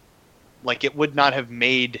had, it would not have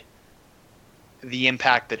made the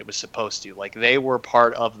impact that it was supposed to. Like they were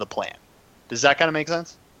part of the plan. Does that kind of make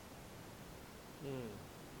sense?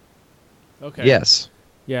 Okay. Yes.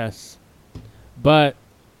 Yes. But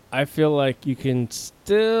I feel like you can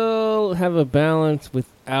still have a balance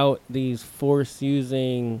without these Force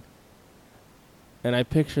using, and I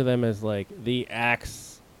picture them as like the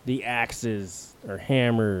axes or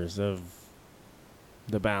hammers of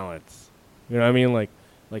the balance. You know what I mean? Like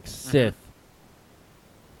Sith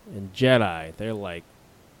and Jedi,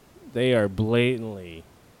 they are blatantly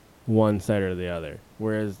one side or the other.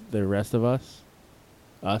 Whereas the rest of us,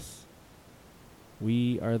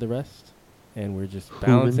 we are the rest. And we're just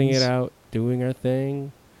balancing it out, doing our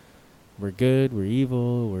thing. We're good, we're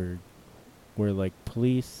evil, we're like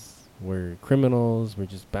police, we're criminals, we're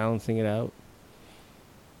just balancing it out.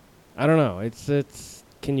 I don't know. It's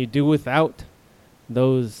can you do without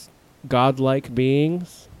those godlike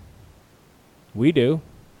beings? We do.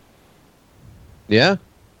 Yeah.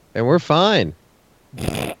 And we're fine.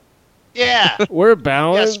 Yeah. We're Yeah,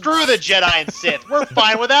 balanced. screw the Jedi and Sith. We're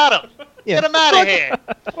fine without them. Yeah. Get them out of here.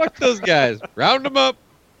 Fuck those guys. Round them up.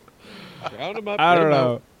 Round them up. I get don't 'em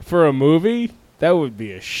know. out. For a movie, that would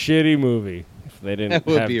be a shitty movie if they didn't That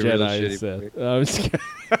would have be a Jedi really and shitty Sith. movie. I'm just kidding.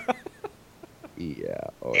 Yeah.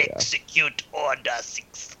 Oh, yeah. Execute Order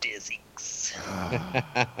 66.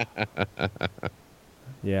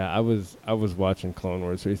 Yeah, I was watching Clone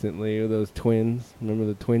Wars recently. Those twins, remember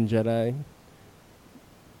the twin Jedi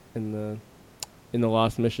in the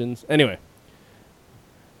Lost Missions? Anyway,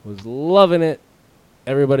 Was loving it.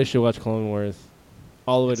 Everybody should watch Clone Wars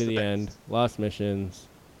all the way It's to the the best. end. Lost missions,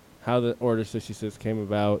 how the Order 66 came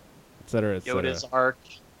about, etc., etc. Yoda's arc.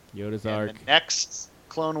 Yoda's And arc. the next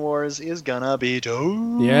Clone Wars is gonna be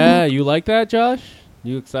dope. Yeah, you like that, Josh?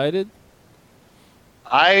 You excited?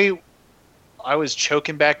 I was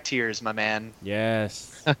choking back tears, my man.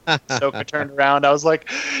 Yes. Ahsoka turned around. I was like,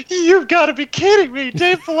 "You've got to be kidding me!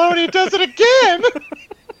 Dave Filoni does it again!"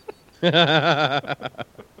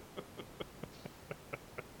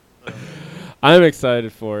 I'm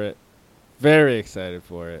excited for it. Very excited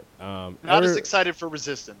for it. Not as excited for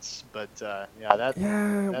Resistance, but yeah, that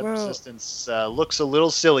Resistance looks a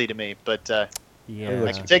little silly to me. But yeah.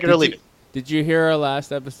 I can take it or leave it. Did you hear our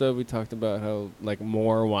last episode? We talked about how like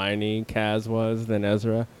more whiny Kaz was than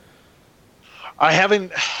Ezra. I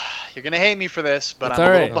haven't. You're gonna hate me for this, but It's I'm a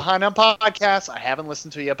all little right. behind on podcasts. I haven't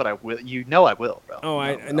listened to it yet, but I will. You know I will, bro. Oh,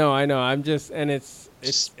 You I know. I'm just, and it's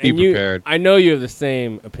Just be and you- prepared. I know you have the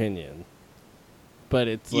same opinion, but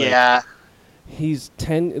it's like, Yeah. he's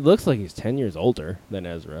 10. It looks like he's 10 years older than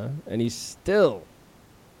Ezra, and he's still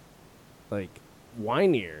like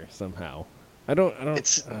whinier somehow. I don't.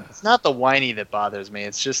 It's not the whiny that bothers me.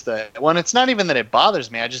 It's just the when it's not even that it bothers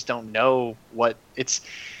me. I just don't know what it's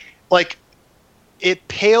like. It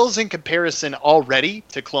pales in comparison already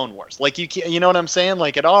to Clone Wars. Like you know what I'm saying?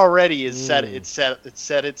 Like it already is set. It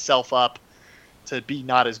set itself up to be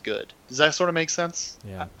not as good. Does that sort of make sense?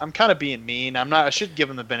 Yeah. I'm kind of being mean. I'm not. I should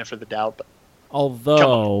give him the benefit of the doubt, but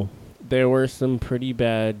Although there were some pretty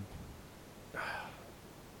bad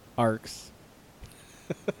arcs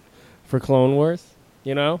for Clone Wars.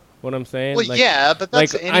 You know what I'm saying? well, yeah, but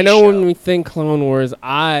that's like any I know show. when we think Clone Wars,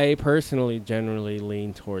 I personally generally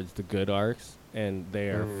lean towards the good arcs, and they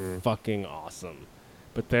are fucking awesome.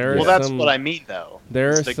 But there, Well, are that's some, what I mean, though. There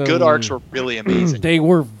is are the some, good arcs were really amazing. They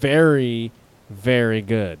were very, very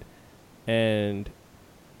good, and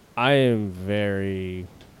I am very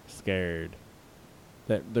scared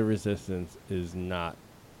that the Resistance is not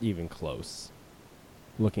even close.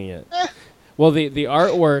 Looking at, well, the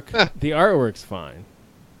artwork, the artwork's fine.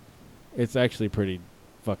 It's actually pretty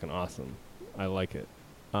fucking awesome. I like it.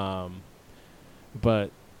 But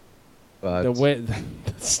the way the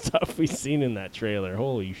stuff we've seen in that trailer,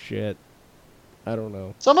 holy shit! I don't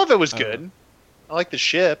know. Some of it was I don't good. I like the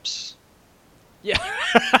ships. Yeah.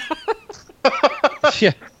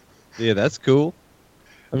 yeah, that's cool.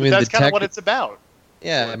 I But mean, that's the kind of tech, what it's about.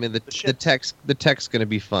 yeah. I mean, the ship. tech's gonna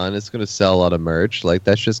be fun. It's gonna sell a lot of merch. Like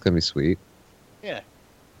that's just gonna be sweet. Yeah.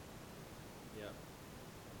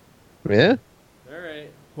 Yeah. All right.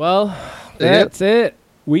 Well, Yeah. that's it.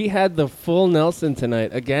 We had the full Nelson tonight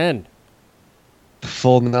again.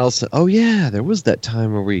 Full Nelson. Oh yeah, there was that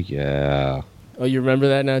time where we. Yeah. Oh, you remember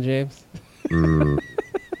that now, James? Mm.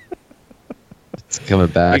 It's coming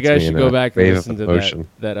back. You guys to me should in go a back and wave listen of to emotion.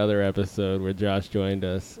 that other episode where Josh joined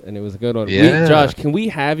us, and it was a good one. Yeah. Josh, can we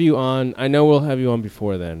have you on? I know we'll have you on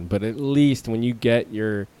before then, but at least when you get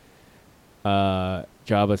your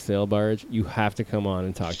Jabba sail barge, you have to come on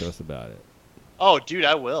and talk to us about it. Oh, dude,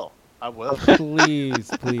 I will. I will. Please,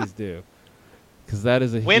 please do. Because that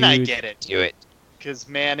is a When huge... I get it. Do it. Because,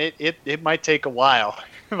 man, it might take a while.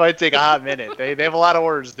 It might take a hot minute. They have a lot of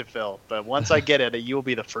orders to fill. But once I get it, you'll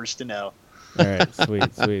be the first to know. All right, sweet.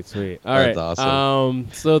 All right, That's awesome.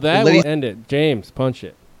 So that Ladies- will end it. James, punch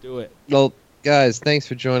it. Do it. Well, guys, thanks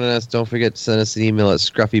for joining us. Don't forget to send us an email at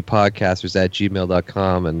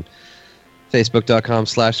scruffypodcasters@gmail.com and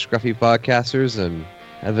facebook.com/scruffypodcasters. And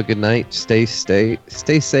have a good night. Stay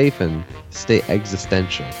safe and stay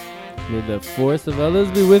existential. May the force of others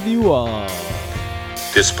be with you all.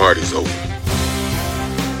 This party's over.